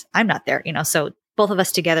there, I'm not there, so both of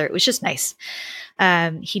us together, it was just nice.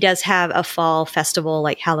 He does have a fall festival,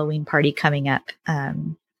 like Halloween party coming up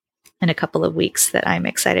in a couple of weeks that I'm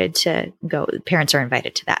excited to go. Parents are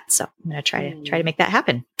invited to that. So I'm going to try to make that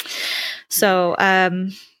happen. So,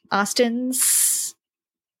 Austin's,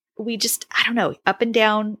 I don't know, up and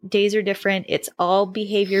down days are different. It's all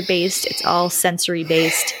behavior based. It's all sensory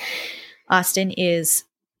based. Austin is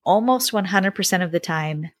almost 100% of the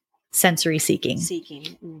time sensory seeking.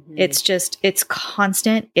 Mm-hmm. It's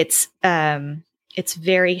constant. It's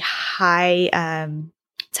very high,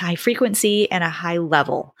 it's high frequency and a high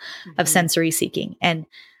level of sensory seeking. And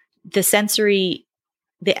the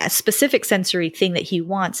specific sensory thing that he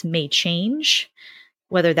wants may change,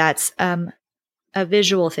 whether that's a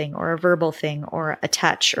visual thing or a verbal thing or a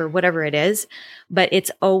touch or whatever it is, but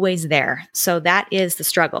it's always there. So that is the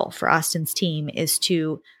struggle for Austin's team, is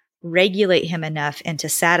to regulate him enough and to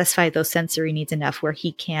satisfy those sensory needs enough where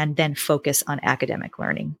he can then focus on academic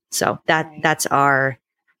learning. So that's our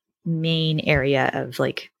main area of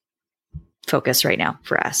like focus right now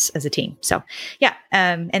for us as a team. So yeah.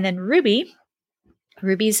 And then Ruby's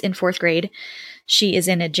in 4th grade. She is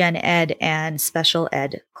in a gen ed and special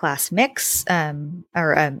ed class mix.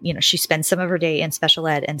 She spends some of her day in special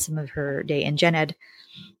ed and some of her day in gen ed.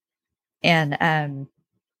 And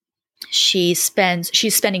she's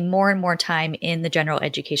spending more and more time in the general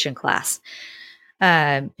education class.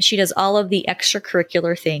 She does all of the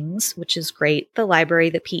extracurricular things, which is great. The library,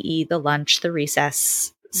 the PE, the lunch, the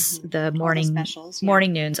recess, the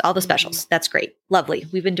morning noons, all the specials. That's great. Lovely.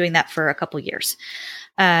 We've been doing that for a couple years.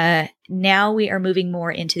 Now we are moving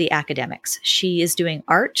more into the academics. She is doing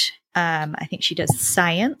art. I think she does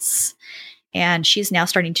science, and she's now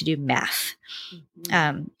starting to do math.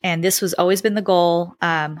 And this was always been the goal.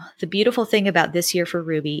 The beautiful thing about this year for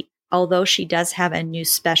Ruby, although she does have a new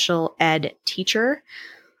special ed teacher,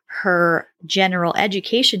 her general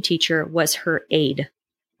education teacher was her aide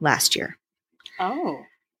last year. Oh.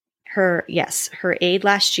 Her aide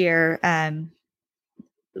last year,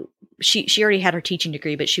 she already had her teaching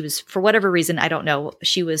degree, but she was, for whatever reason, I don't know,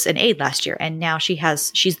 she was an aide last year. And now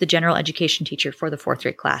she's the general education teacher for the 4th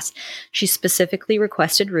grade class. She specifically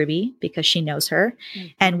requested Ruby because she knows her.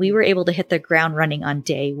 And we were able to hit the ground running on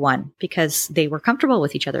day 1 because they were comfortable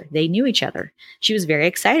with each other. They knew each other. She was very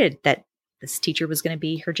excited that this teacher was going to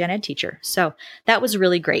be her gen ed teacher. So that was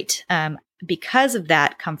really great. Because of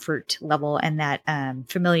that comfort level and that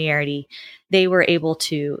familiarity, they were able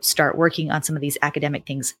to start working on some of these academic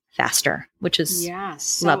things faster, which is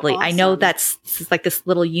so lovely. Awesome. I know that's like this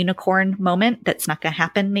little unicorn moment that's not going to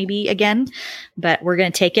happen maybe again, but we're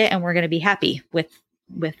going to take it and we're going to be happy with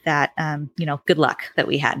that, good luck that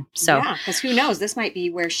we had. So yeah, because who knows, this might be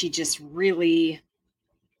where she just really,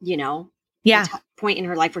 Yeah. point in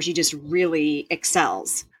her life where she just really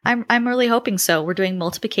excels. I'm really hoping so. We're doing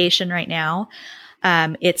multiplication right now.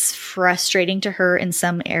 It's frustrating to her in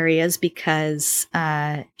some areas because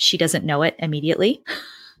she doesn't know it immediately.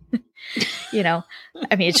 You know,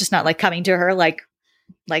 I mean, it's just not like coming to her like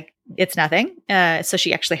it's nothing. So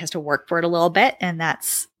she actually has to work for it a little bit, and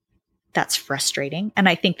that's frustrating. And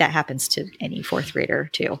I think that happens to any fourth grader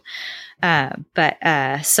too.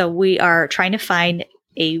 So we are trying to find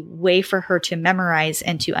a way for her to memorize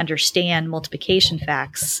and to understand multiplication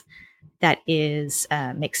facts that is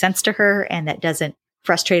makes sense to her and that doesn't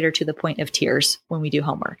frustrate her to the point of tears when we do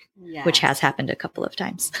homework, which has happened a couple of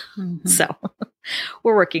times. Mm-hmm. So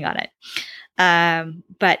we're working on it.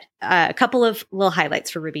 But a couple of little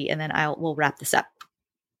highlights for Ruby, and then we'll wrap this up.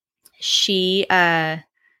 She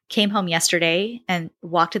came home yesterday and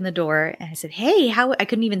walked in the door, and I said, "Hey, I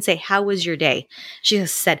couldn't even say, how was your day?" She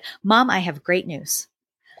just said, "Mom, I have great news."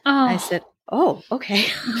 Oh. I said, "Oh, okay."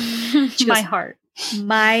 She goes, my heart.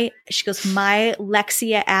 She goes, "My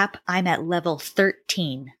Lexia app, I'm at level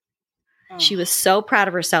 13. Oh. She was so proud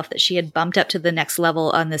of herself that she had bumped up to the next level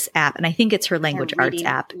on this app. And I think it's her language arts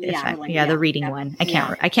app. The reading one.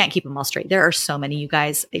 I can't keep them all straight. There are so many, you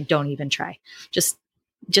guys. Don't even try. Just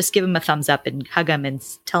give them a thumbs up and hug them and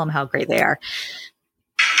tell them how great they are.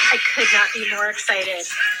 I could not be more excited.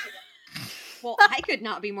 Well, I could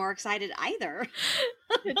not be more excited either.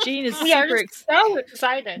 Jean is we super so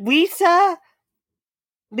excited. Lisa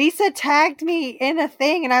tagged me in a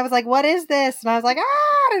thing, and I was like, "What is this?" And I was like,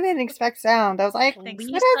 I didn't expect sound. I was like,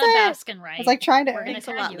 Lisa "What is it?" Baskin, right? I was like trying to. We're going to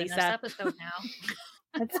tag you in this episode now.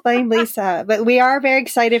 Let's blame Lisa. But we are very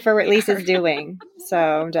excited for what Lisa's doing. So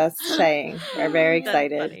I'm just saying, we're very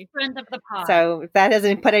excited. Friend of the pod. So if that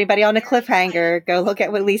doesn't put anybody on a cliffhanger, go look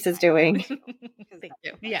at what Lisa's doing. Thank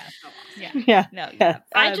you. Yeah. No. Yeah.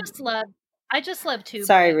 I just love too.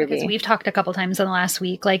 Sorry, Ruby. Because we've talked a couple times in the last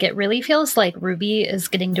week. Like, it really feels like Ruby is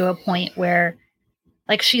getting to a point where,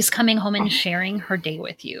 like, she's coming home and sharing her day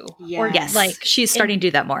with you. Yes. Like, she's starting to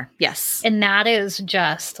do that more. Yes. And that is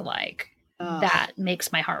just like, that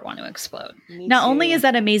makes my heart want to explode. Not only is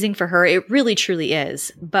that amazing for her, it really truly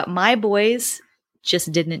is. But my boys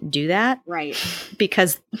just didn't do that. Right.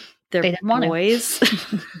 Because they're boys.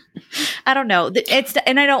 I don't know.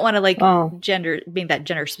 And I don't want to being that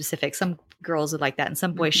gender specific. Some girls are like that and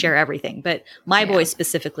some boys share everything. But my boys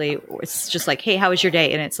specifically, it's just like, "Hey, how was your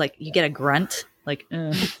day?" And it's like, you get a grunt, like,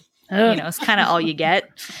 it's kind of all you get.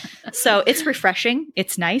 So it's refreshing.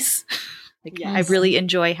 It's nice. I really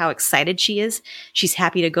enjoy how excited she is. She's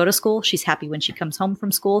happy to go to school. She's happy when she comes home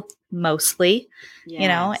from school, mostly,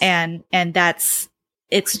 and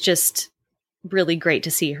it's just really great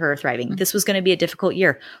to see her thriving. Mm-hmm. This was going to be a difficult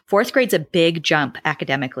year. Fourth grade's a big jump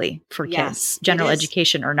academically for kids, general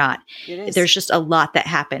education or not. There's just a lot that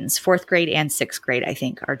happens. Fourth grade and sixth grade, I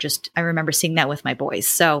think, I remember seeing that with my boys.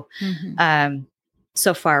 So,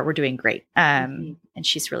 so far we're doing great. And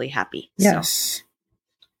she's really happy. Yes. So.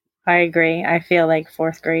 I agree. I feel like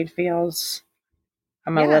fourth grade feels,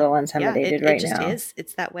 I'm a little intimidated right now. It just is.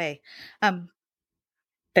 It's that way.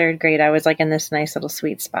 Third grade, I was like in this nice little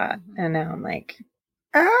sweet spot. And now I'm like,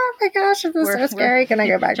 oh my gosh, this is so scary. Can I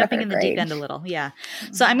go back to jumping in the deep end a little? Yeah.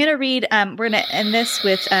 So I'm going to read, we're going to end this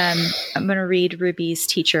with, I'm going to read Ruby's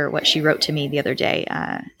teacher, what she wrote to me the other day.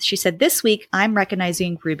 She said, "This week, I'm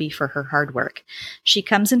recognizing Ruby for her hard work. She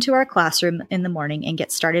comes into our classroom in the morning and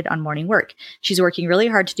gets started on morning work. She's working really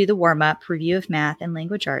hard to do the warm-up, review of math and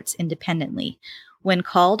language arts independently. When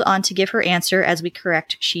called on to give her answer as we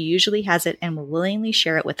correct, she usually has it and will willingly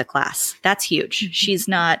share it with the class. That's huge. She's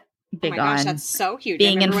not big on that's so huge.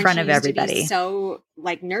 Being in front of everybody. So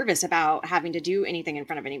nervous about having to do anything in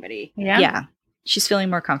front of anybody. Yeah. She's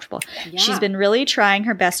feeling more comfortable. Yeah. She's been really trying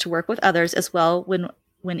her best to work with others as well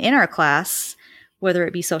when in our class, whether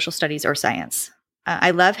it be social studies or science.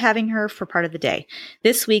 I love having her for part of the day.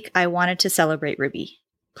 This week, I wanted to celebrate Ruby.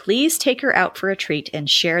 Please take her out for a treat and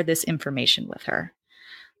share this information with her."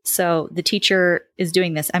 So the teacher is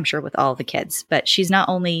doing this, I'm sure, with all the kids, but she's not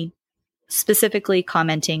only specifically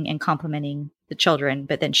commenting and complimenting the children,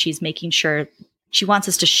 but then she's making sure she wants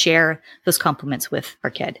us to share those compliments with our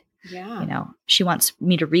kid. Yeah. She wants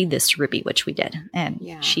me to read this to Ruby, which we did. And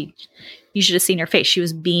you should have seen her face. She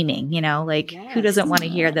was beaming, who doesn't want to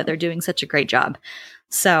hear that they're doing such a great job?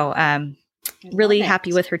 So, really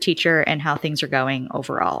happy with her teacher and how things are going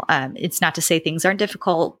overall. It's not to say things aren't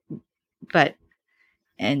difficult, but,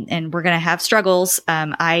 and we're going to have struggles.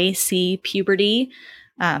 I see puberty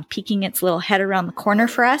peeking its little head around the corner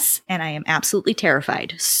for us, and I am absolutely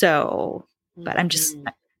terrified. So, but I'm just...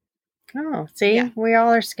 we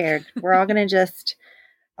all are scared. We're all going to just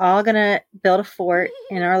all going to build a fort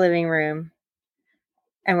in our living room,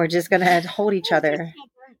 and we're just going to hold each other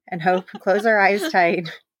and hope, close our eyes tight,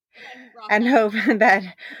 and hope that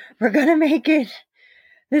we're going to make it.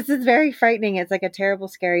 This is very frightening. It's like a terrible,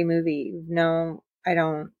 scary movie. No, I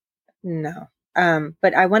don't know.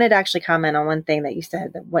 But I wanted to actually comment on one thing that you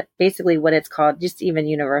said, that what it's called, just even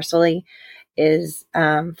universally, is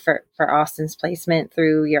for Austin's placement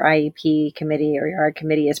through your IEP committee or your ARD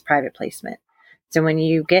committee is private placement. So when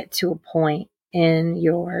you get to a point in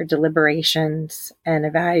your deliberations and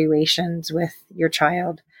evaluations with your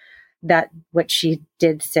child, that what she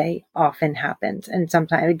did say often happens. And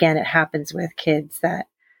sometimes, again, it happens with kids that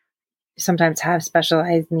sometimes have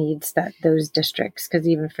specialized needs, that those districts, because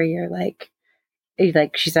even for your like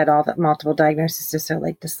she said, all the multiple diagnoses, so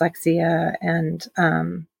like dyslexia and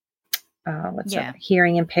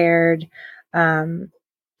hearing impaired,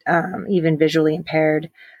 even visually impaired.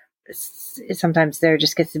 Sometimes there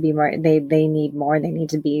just gets to be more. They need more. They need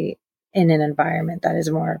to be in an environment that is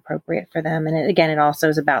more appropriate for them. And it also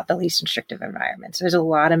is about the least restrictive environment. So there's a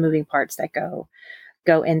lot of moving parts that go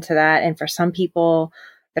into that. And for some people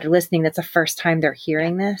that are listening, that's the first time they're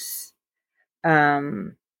hearing this.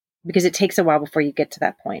 Because it takes a while before you get to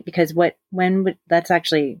that point. Because let's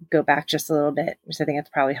actually go back just a little bit, which I think that's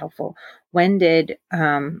probably helpful. When did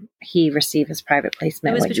he receive his private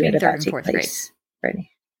placement? It was what between year did third that and take fourth place,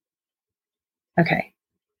 Brittany? Okay.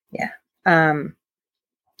 Yeah.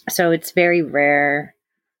 So it's very rare.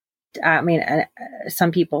 I mean,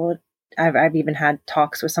 some people, I've even had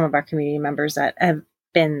talks with some of our community members that have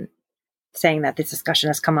been saying that this discussion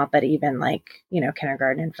has come up at even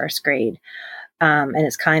kindergarten and first grade. And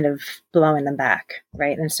it's kind of blowing them back.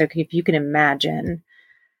 Right. And so if you can imagine,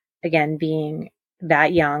 again, being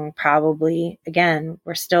that young, probably, again,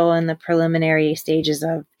 we're still in the preliminary stages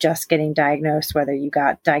of just getting diagnosed, whether you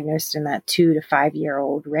got diagnosed in that 2 to 5 year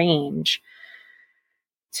old range,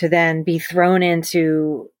 to then be thrown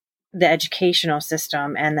into the educational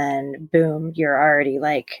system. And then boom, you're already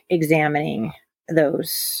like examining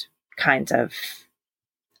those kinds of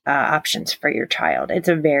options for your child. It's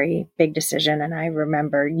a very big decision. And I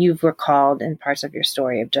remember you've recalled in parts of your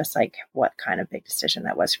story of just like what kind of big decision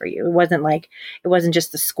that was for you. It wasn't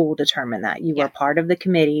just the school determined that. You were part of the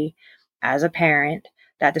committee as a parent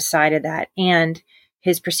that decided that. And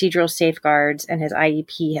his procedural safeguards and his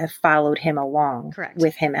IEP have followed him along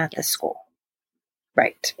with him at the school.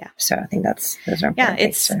 Right. Yeah. So I think those are important.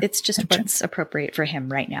 Yeah, it's just what's appropriate for him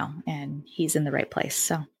right now, and he's in the right place.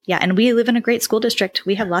 So yeah, and we live in a great school district.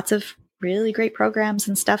 We have lots of really great programs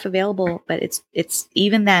and stuff available, but it's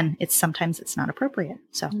even then, sometimes it's not appropriate.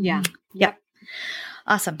 So yeah. Yep.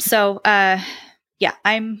 Awesome. So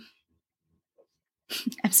I'm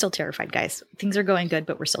still terrified, guys. Things are going good,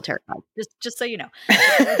 but we're still terrified. Just so you know,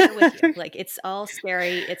 we're here with you. Like, it's all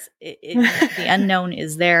scary. The unknown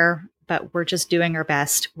is there, but we're just doing our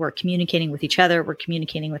best. We're communicating with each other. We're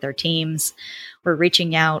communicating with our teams. We're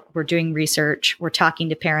reaching out. We're doing research. We're talking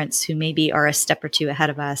to parents who maybe are a step or two ahead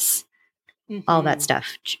of us. Mm-hmm. All that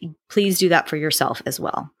stuff. Please do that for yourself as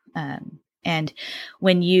well. And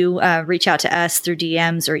when you reach out to us through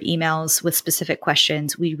DMs or emails with specific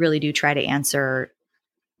questions, we really do try to answer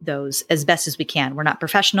those as best as we can. We're not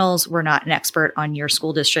professionals. We're not an expert on your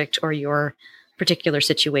school district or your particular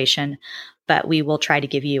situation, but we will try to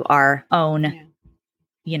give you our own,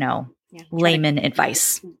 layman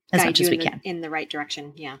advice as much as we can. In the right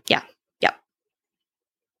direction. Yeah. Yeah. Yep.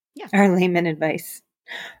 Yeah. Our layman advice.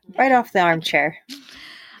 Right off the armchair.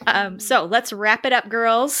 So let's wrap it up,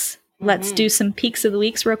 girls. Let's do some peaks of the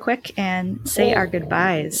weeks real quick and say our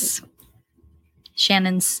goodbyes.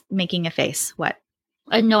 Shannon's making a face. What?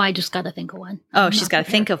 No, I just got to think of one. Oh, she's got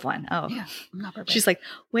to think of one. Oh, yeah, I'm not prepared. She's like,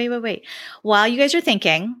 wait. While you guys are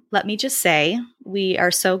thinking, let me just say we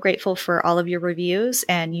are so grateful for all of your reviews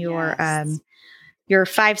and your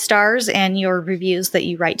 5 stars and your reviews that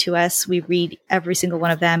you write to us. We read every single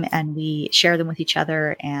one of them and we share them with each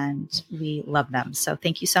other and we love them. So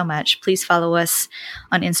thank you so much. Please follow us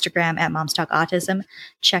on Instagram at Moms Talk Autism.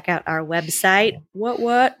 Check out our website.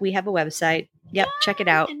 What? We have a website. Yep. Check it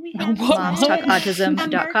out.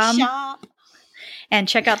 MomsTalkAutism.com. And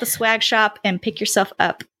check out the swag shop and pick yourself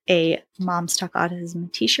up a Moms Talk Autism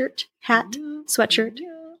t-shirt, hat, sweatshirt,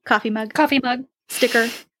 coffee mug, sticker,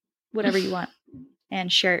 whatever you want. And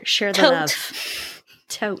share the love.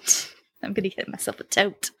 Tote. I'm going to get myself a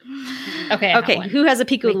tote. Okay. Who has a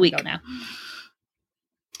peak of the week now?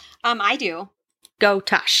 I do. Go,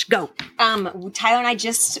 Tosh. Go. Tyler and I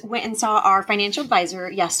just went and saw our financial advisor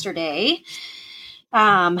yesterday.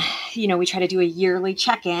 We try to do a yearly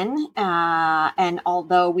check-in. And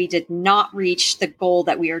although we did not reach the goal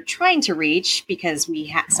that we were trying to reach because we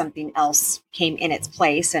had something else came in its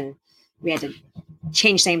place and we had to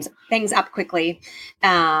change things up quickly,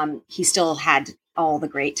 he still had all the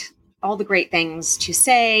great things to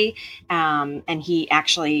say. And he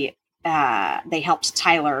actually, they helped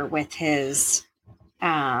Tyler with his,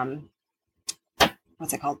 what's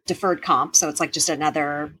it called? Deferred comp. So it's like just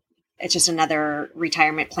another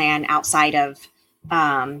retirement plan outside of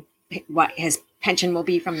what his pension will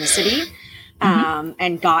be from the city,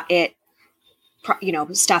 and got it,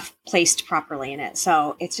 stuff placed properly in it.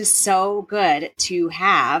 So it's just so good to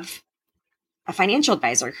have a financial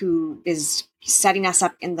advisor who is setting us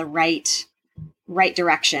up in the right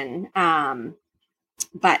direction.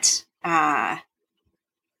 But the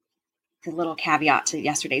little caveat to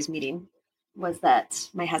yesterday's meeting was that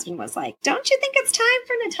my husband was like, "Don't you think it's time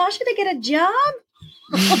for Natasha to get a job?"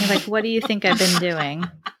 You're like, what do you think I've been doing?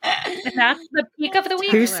 And that's the peak of the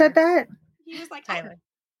week. Who said that? He was like, Tyler.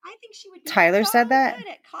 I think she would be Tyler so said that? good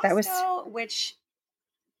at Costco, That was- which,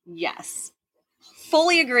 yes,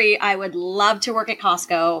 fully agree. I would love to work at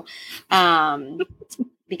Costco,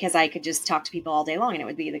 because I could just talk to people all day long and it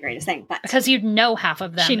would be the greatest thing. But Because you'd know half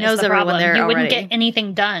of them. She is knows the everyone problem. there You wouldn't already. get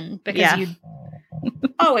anything done because Yeah. you'd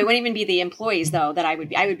it wouldn't even be the employees though that I would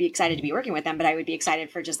be excited to be working with them, but I would be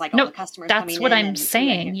excited for just like all the customers coming in. That's what I'm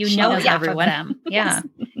saying. You know knows half everyone. of them. Yeah.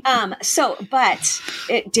 But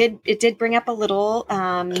it did bring up a little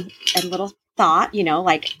thought,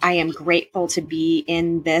 like I am grateful to be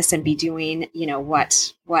in this and be doing,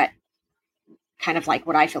 what kind of like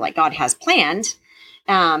what I feel like God has planned.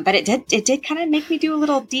 But it did kind of make me do a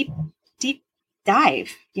little deep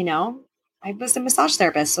dive, I was a massage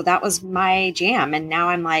therapist, so that was my jam. And now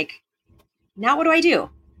I'm like, now what do I do?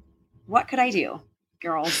 What could I do,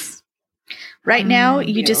 girls? Right now,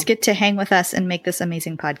 you you. just get to hang with us and make this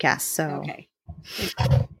amazing podcast. So Okay.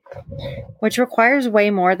 Which requires way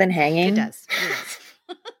more than hanging. it does.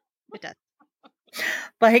 It does.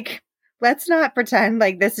 Like, let's not pretend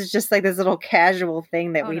like this is just like this little casual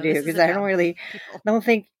thing that Oh, we no, do, this is because a I job. don't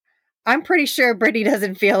think, I'm pretty sure Brittany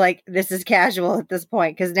doesn't feel like this is casual at this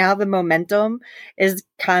point, because now the momentum is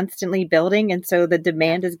constantly building. And so the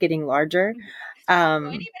demand is getting larger.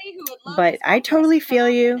 Anybody who would love But this I podcast, totally come feel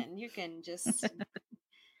on you. in and you can just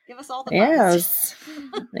give us all the buttons.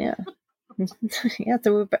 Yes. Yeah. Yeah.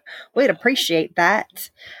 So we'd appreciate that.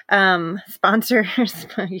 Sponsors.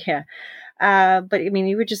 Yeah. But I mean,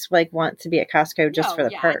 you would just like want to be at Costco just for the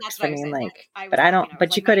and perks. that's what I was mean, saying. like, I was but I don't, talking, but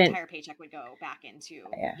was you like, my couldn't, entire paycheck would go back into,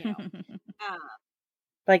 Yeah.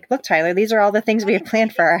 like, look, Tyler, these are all the things we have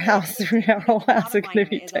planned for our house. Our whole house is bottom going to line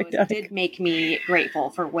be is, though, is technical. it did make me grateful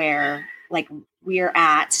for where like we're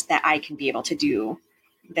at, that I can be able to do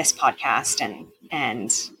this podcast and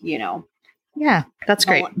Yeah, that's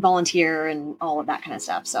great. volunteer and all of that kind of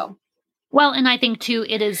stuff. So Well, and I think too,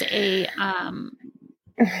 it is a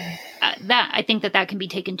that I think that can be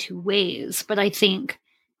taken two ways, but I think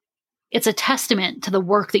it's a testament to the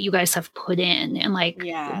work that you guys have put in and like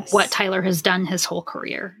Yes. what Tyler has done his whole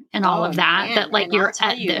career and all Oh, of that, man. that like And I'll you're tell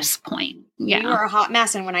at you, this point. you Yeah. are a hot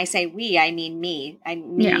mess. And when I say we, I mean me.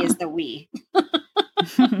 Me Yeah. is the we.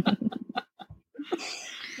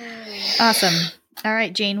 Awesome. All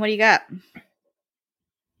right, Jane, what do you got?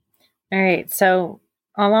 All right. So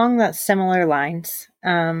along that similar lines,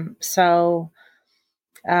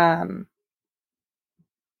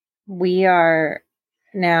 we are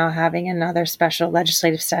now having another special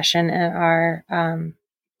legislative session in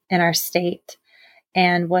our state,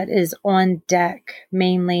 and what is on deck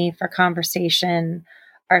mainly for conversation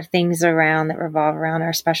are things that revolve around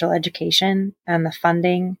our special education and the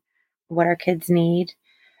funding, what our kids need,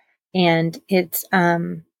 and it's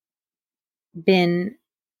been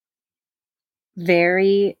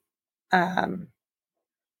very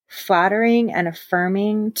flattering and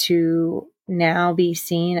affirming to now be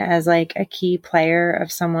seen as like a key player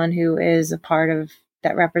of someone who is a part of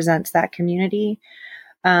that represents that community.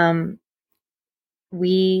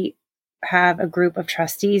 We have a group of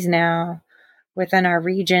trustees now within our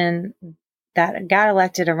region that got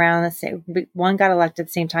elected around the same. One got elected at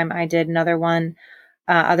the same time I did. Another one,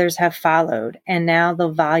 others have followed, and now the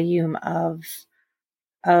volume of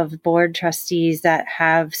board trustees that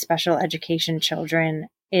have special education children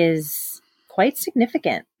is quite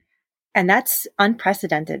significant. And that's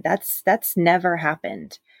unprecedented. That's never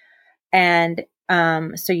happened. And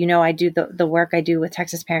so, I do the work I do with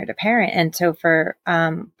Texas Parent to Parent. And so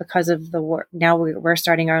because of the work, now we're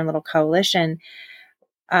starting our own little coalition,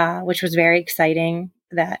 which was very exciting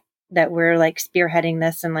that that we're like spearheading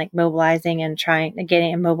this and like mobilizing and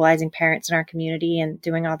getting and mobilizing parents in our community and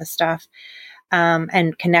doing all the stuff,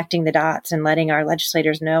 and connecting the dots and letting our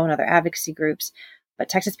legislators know and other advocacy groups. But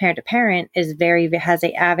Texas Parent to Parent has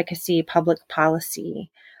a advocacy public policy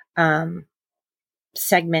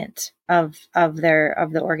segment of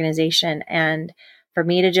the organization. And for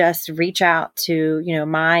me to just reach out to,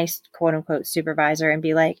 my quote unquote supervisor and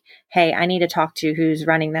be like, hey, I need to talk to who's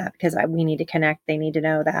running that, because we need to connect. They need to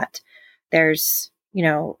know that there's,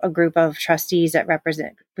 a group of trustees that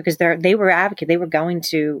represent, because they were advocates. They were going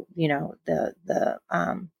to, the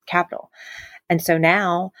Capitol. And so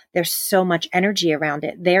now there's so much energy around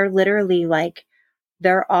it. They're literally like,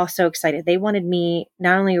 they're all so excited. They wanted me,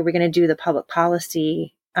 not only are we going to do the public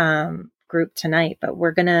policy group tonight, but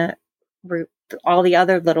we're going to all the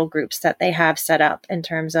other little groups that they have set up in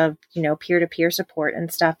terms of, peer-to-peer support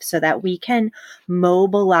and stuff, so that we can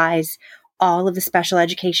mobilize all of the special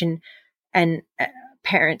education and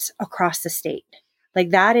parents across the state.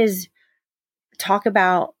 Like, that is, talk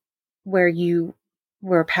about where you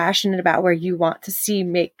were passionate about, where you want to see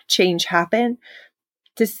make change happen,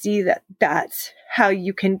 to see that that's how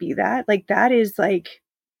you can be that. Like, that is like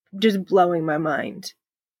just blowing my mind.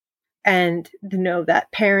 And to know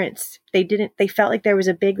that parents, they felt like there was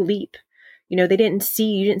a big leap. You didn't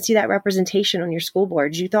see that representation on your school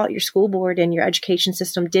boards. You thought your school board and your education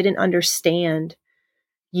system didn't understand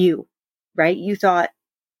you, right? You thought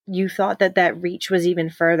that reach was even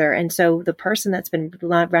further. And so the person that's been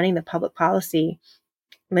running the public policy,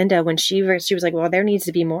 Linda, when she was like, well, there needs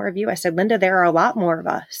to be more of you. I said, Linda, there are a lot more of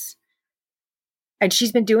us. And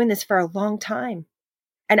she's been doing this for a long time.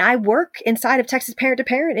 And I work inside of Texas Parent to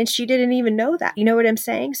Parent, and she didn't even know that. You know what I'm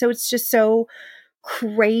saying? So it's just so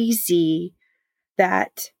crazy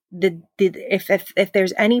that if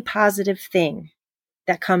there's any positive thing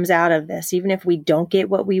that comes out of this, even if we don't get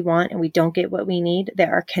what we want and we don't get what we need,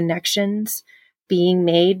 there are connections being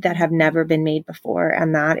made that have never been made before.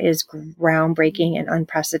 And that is groundbreaking and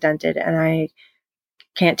unprecedented. And I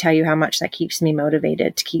can't tell you how much that keeps me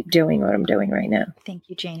motivated to keep doing what I'm doing right now. Thank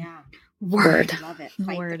you, Jane. Yeah. Word. Love it.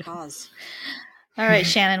 Fight Word. the cause. All right,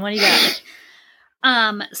 Shannon, what do you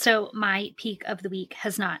got? So my peak of the week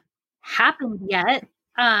has not happened yet.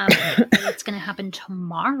 It's going to happen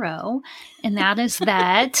tomorrow. And that is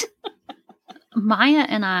that Maya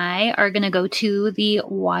and I are going to go to the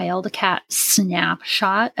Wildcat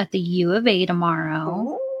Snapshot at the U of A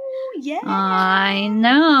tomorrow. Oh, yeah. I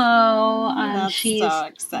know. That's so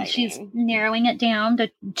exciting. She's narrowing it down to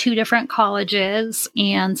 2 different colleges.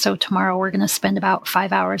 And so tomorrow we're going to spend about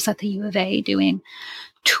 5 hours at the U of A doing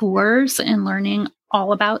tours and learning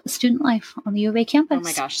all about student life on the U of A campus. Oh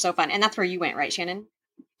my gosh, so fun. And that's where you went, right, Shannon?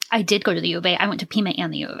 I did go to the U of A. I went to Pima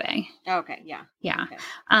and the U of A. Oh, okay, yeah. Yeah. Okay.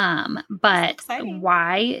 But So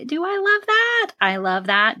why do I love that? I love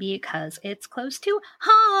that because it's close to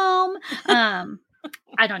home.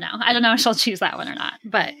 I don't know. I don't know if she'll choose that one or not,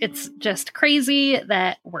 but it's just crazy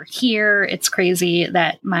that we're here. It's crazy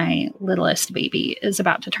that my littlest baby is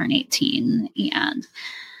about to turn 18 and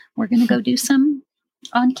we're going to go do some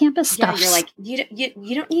on-campus stuff. Yeah, you're like,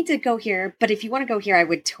 you don't need to go here, but if you want to go here, I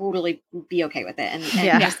would totally be okay with it and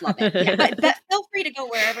just love it. Yeah, but feel free to go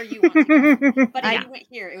wherever you want to go. But if you went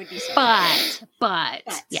here, it would be so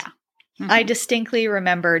but yeah. Mm-hmm. I distinctly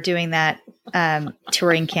remember doing that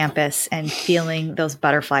touring campus and feeling those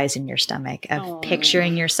butterflies in your stomach of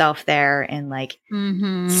picturing yourself there and like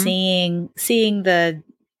seeing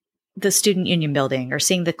the student union building or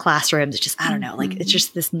seeing the classrooms. It's just, I don't know, like it's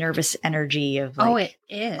just this nervous energy of like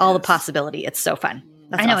it is all the possibility. It's so fun.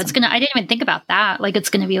 That's I know awesome. I didn't even think about that. Like it's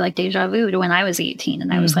going to be like deja vu to when I was 18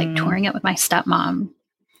 and I was like touring it with my stepmom.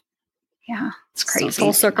 Yeah, it's crazy. So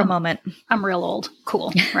full circle moment. I'm real old.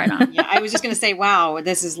 Cool. Right on. Yeah, I was just going to say, wow,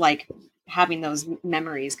 this is like having those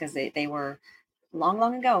memories because they were long,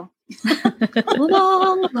 long ago.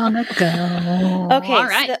 long ago. Okay. All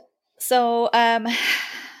right. So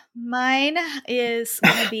mine is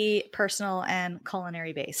going to be personal and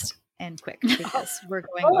culinary based and quick because we're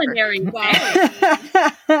going culinary. You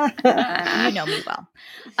know me well.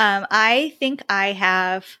 I think I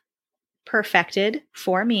have perfected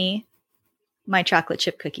for me my chocolate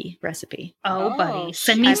chip cookie recipe. Oh, buddy.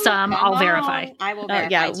 Send me some. I'll verify. I will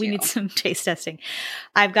verify we need some taste testing.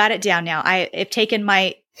 I've got it down now. I've taken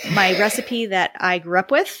my recipe that I grew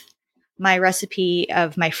up with, my recipe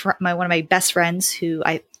of my one of my best friends who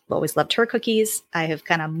I always loved her cookies. I have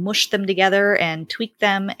kind of mushed them together and tweaked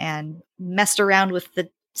them and messed around with the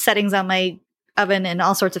settings on my oven and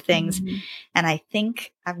all sorts of things. Mm-hmm. And I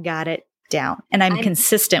think I've got it down and I'm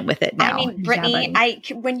consistent with it now. I mean, Brittany,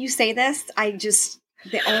 when you say this,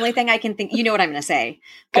 The only thing I can think, you know what I'm going to say.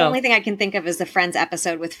 The Go. only thing I can think of is the Friends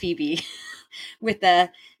episode with Phoebe with the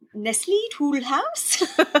Nestle Tool House.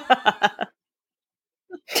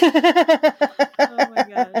 Oh my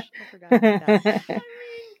gosh, I forgot about that.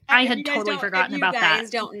 I had totally forgotten about that. If you guys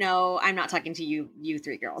don't know, I'm not talking to you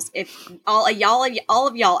three girls. If all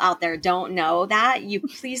of y'all out there don't know that, you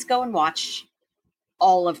please go and watch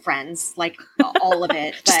all of Friends, like all of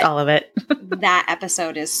it. Just But all of it. that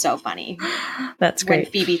episode is so funny. That's When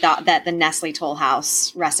great. Phoebe thought that the Nestle Toll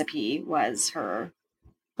House recipe was her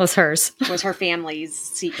Was her family's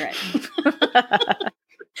secret.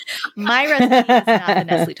 My recipe is not the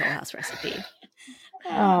Nestle Toll House recipe.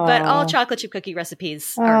 But all Aw. chocolate chip cookie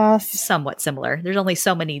recipes are Aw. somewhat similar. There's only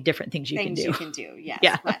so many different things you can do. You can do, yes.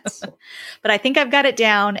 Yeah. But But I think I've got it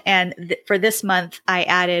down. And for this month, I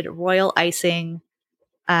added royal icing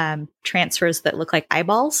transfers that look like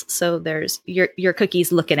eyeballs. So there's your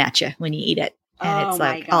cookies looking at you when you eat it. And it's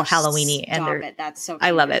my like all gosh, Halloween-y. And stop they're it. That's so cute.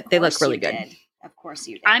 I love it. Of They look course really you good. did. Of course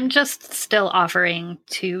you did. I'm just still offering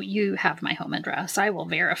to you have my home address. I will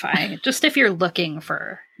verify. Just if you're looking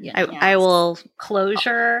for I will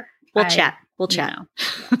closure. we'll chat. We'll You chat.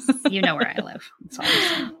 know, you know where I live. That's all I'm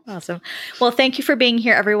saying. Awesome. Well, thank you for being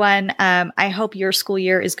here, everyone. I hope your school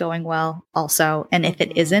year is going well also. And if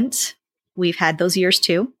it Mhm. isn't, we've had those years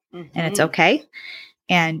too, and it's Mhm. okay.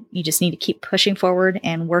 And you just need to keep pushing forward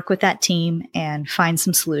and work with that team and find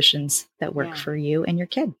some solutions that work Yeah. for you and your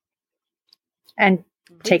kid. And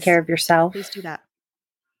take Please. care of yourself Please do that.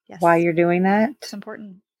 Yes. while you're doing that. It's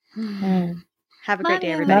important. Mm. Have a Love great day,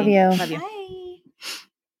 you. everybody. Love you. Love you.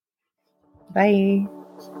 Bye. Bye.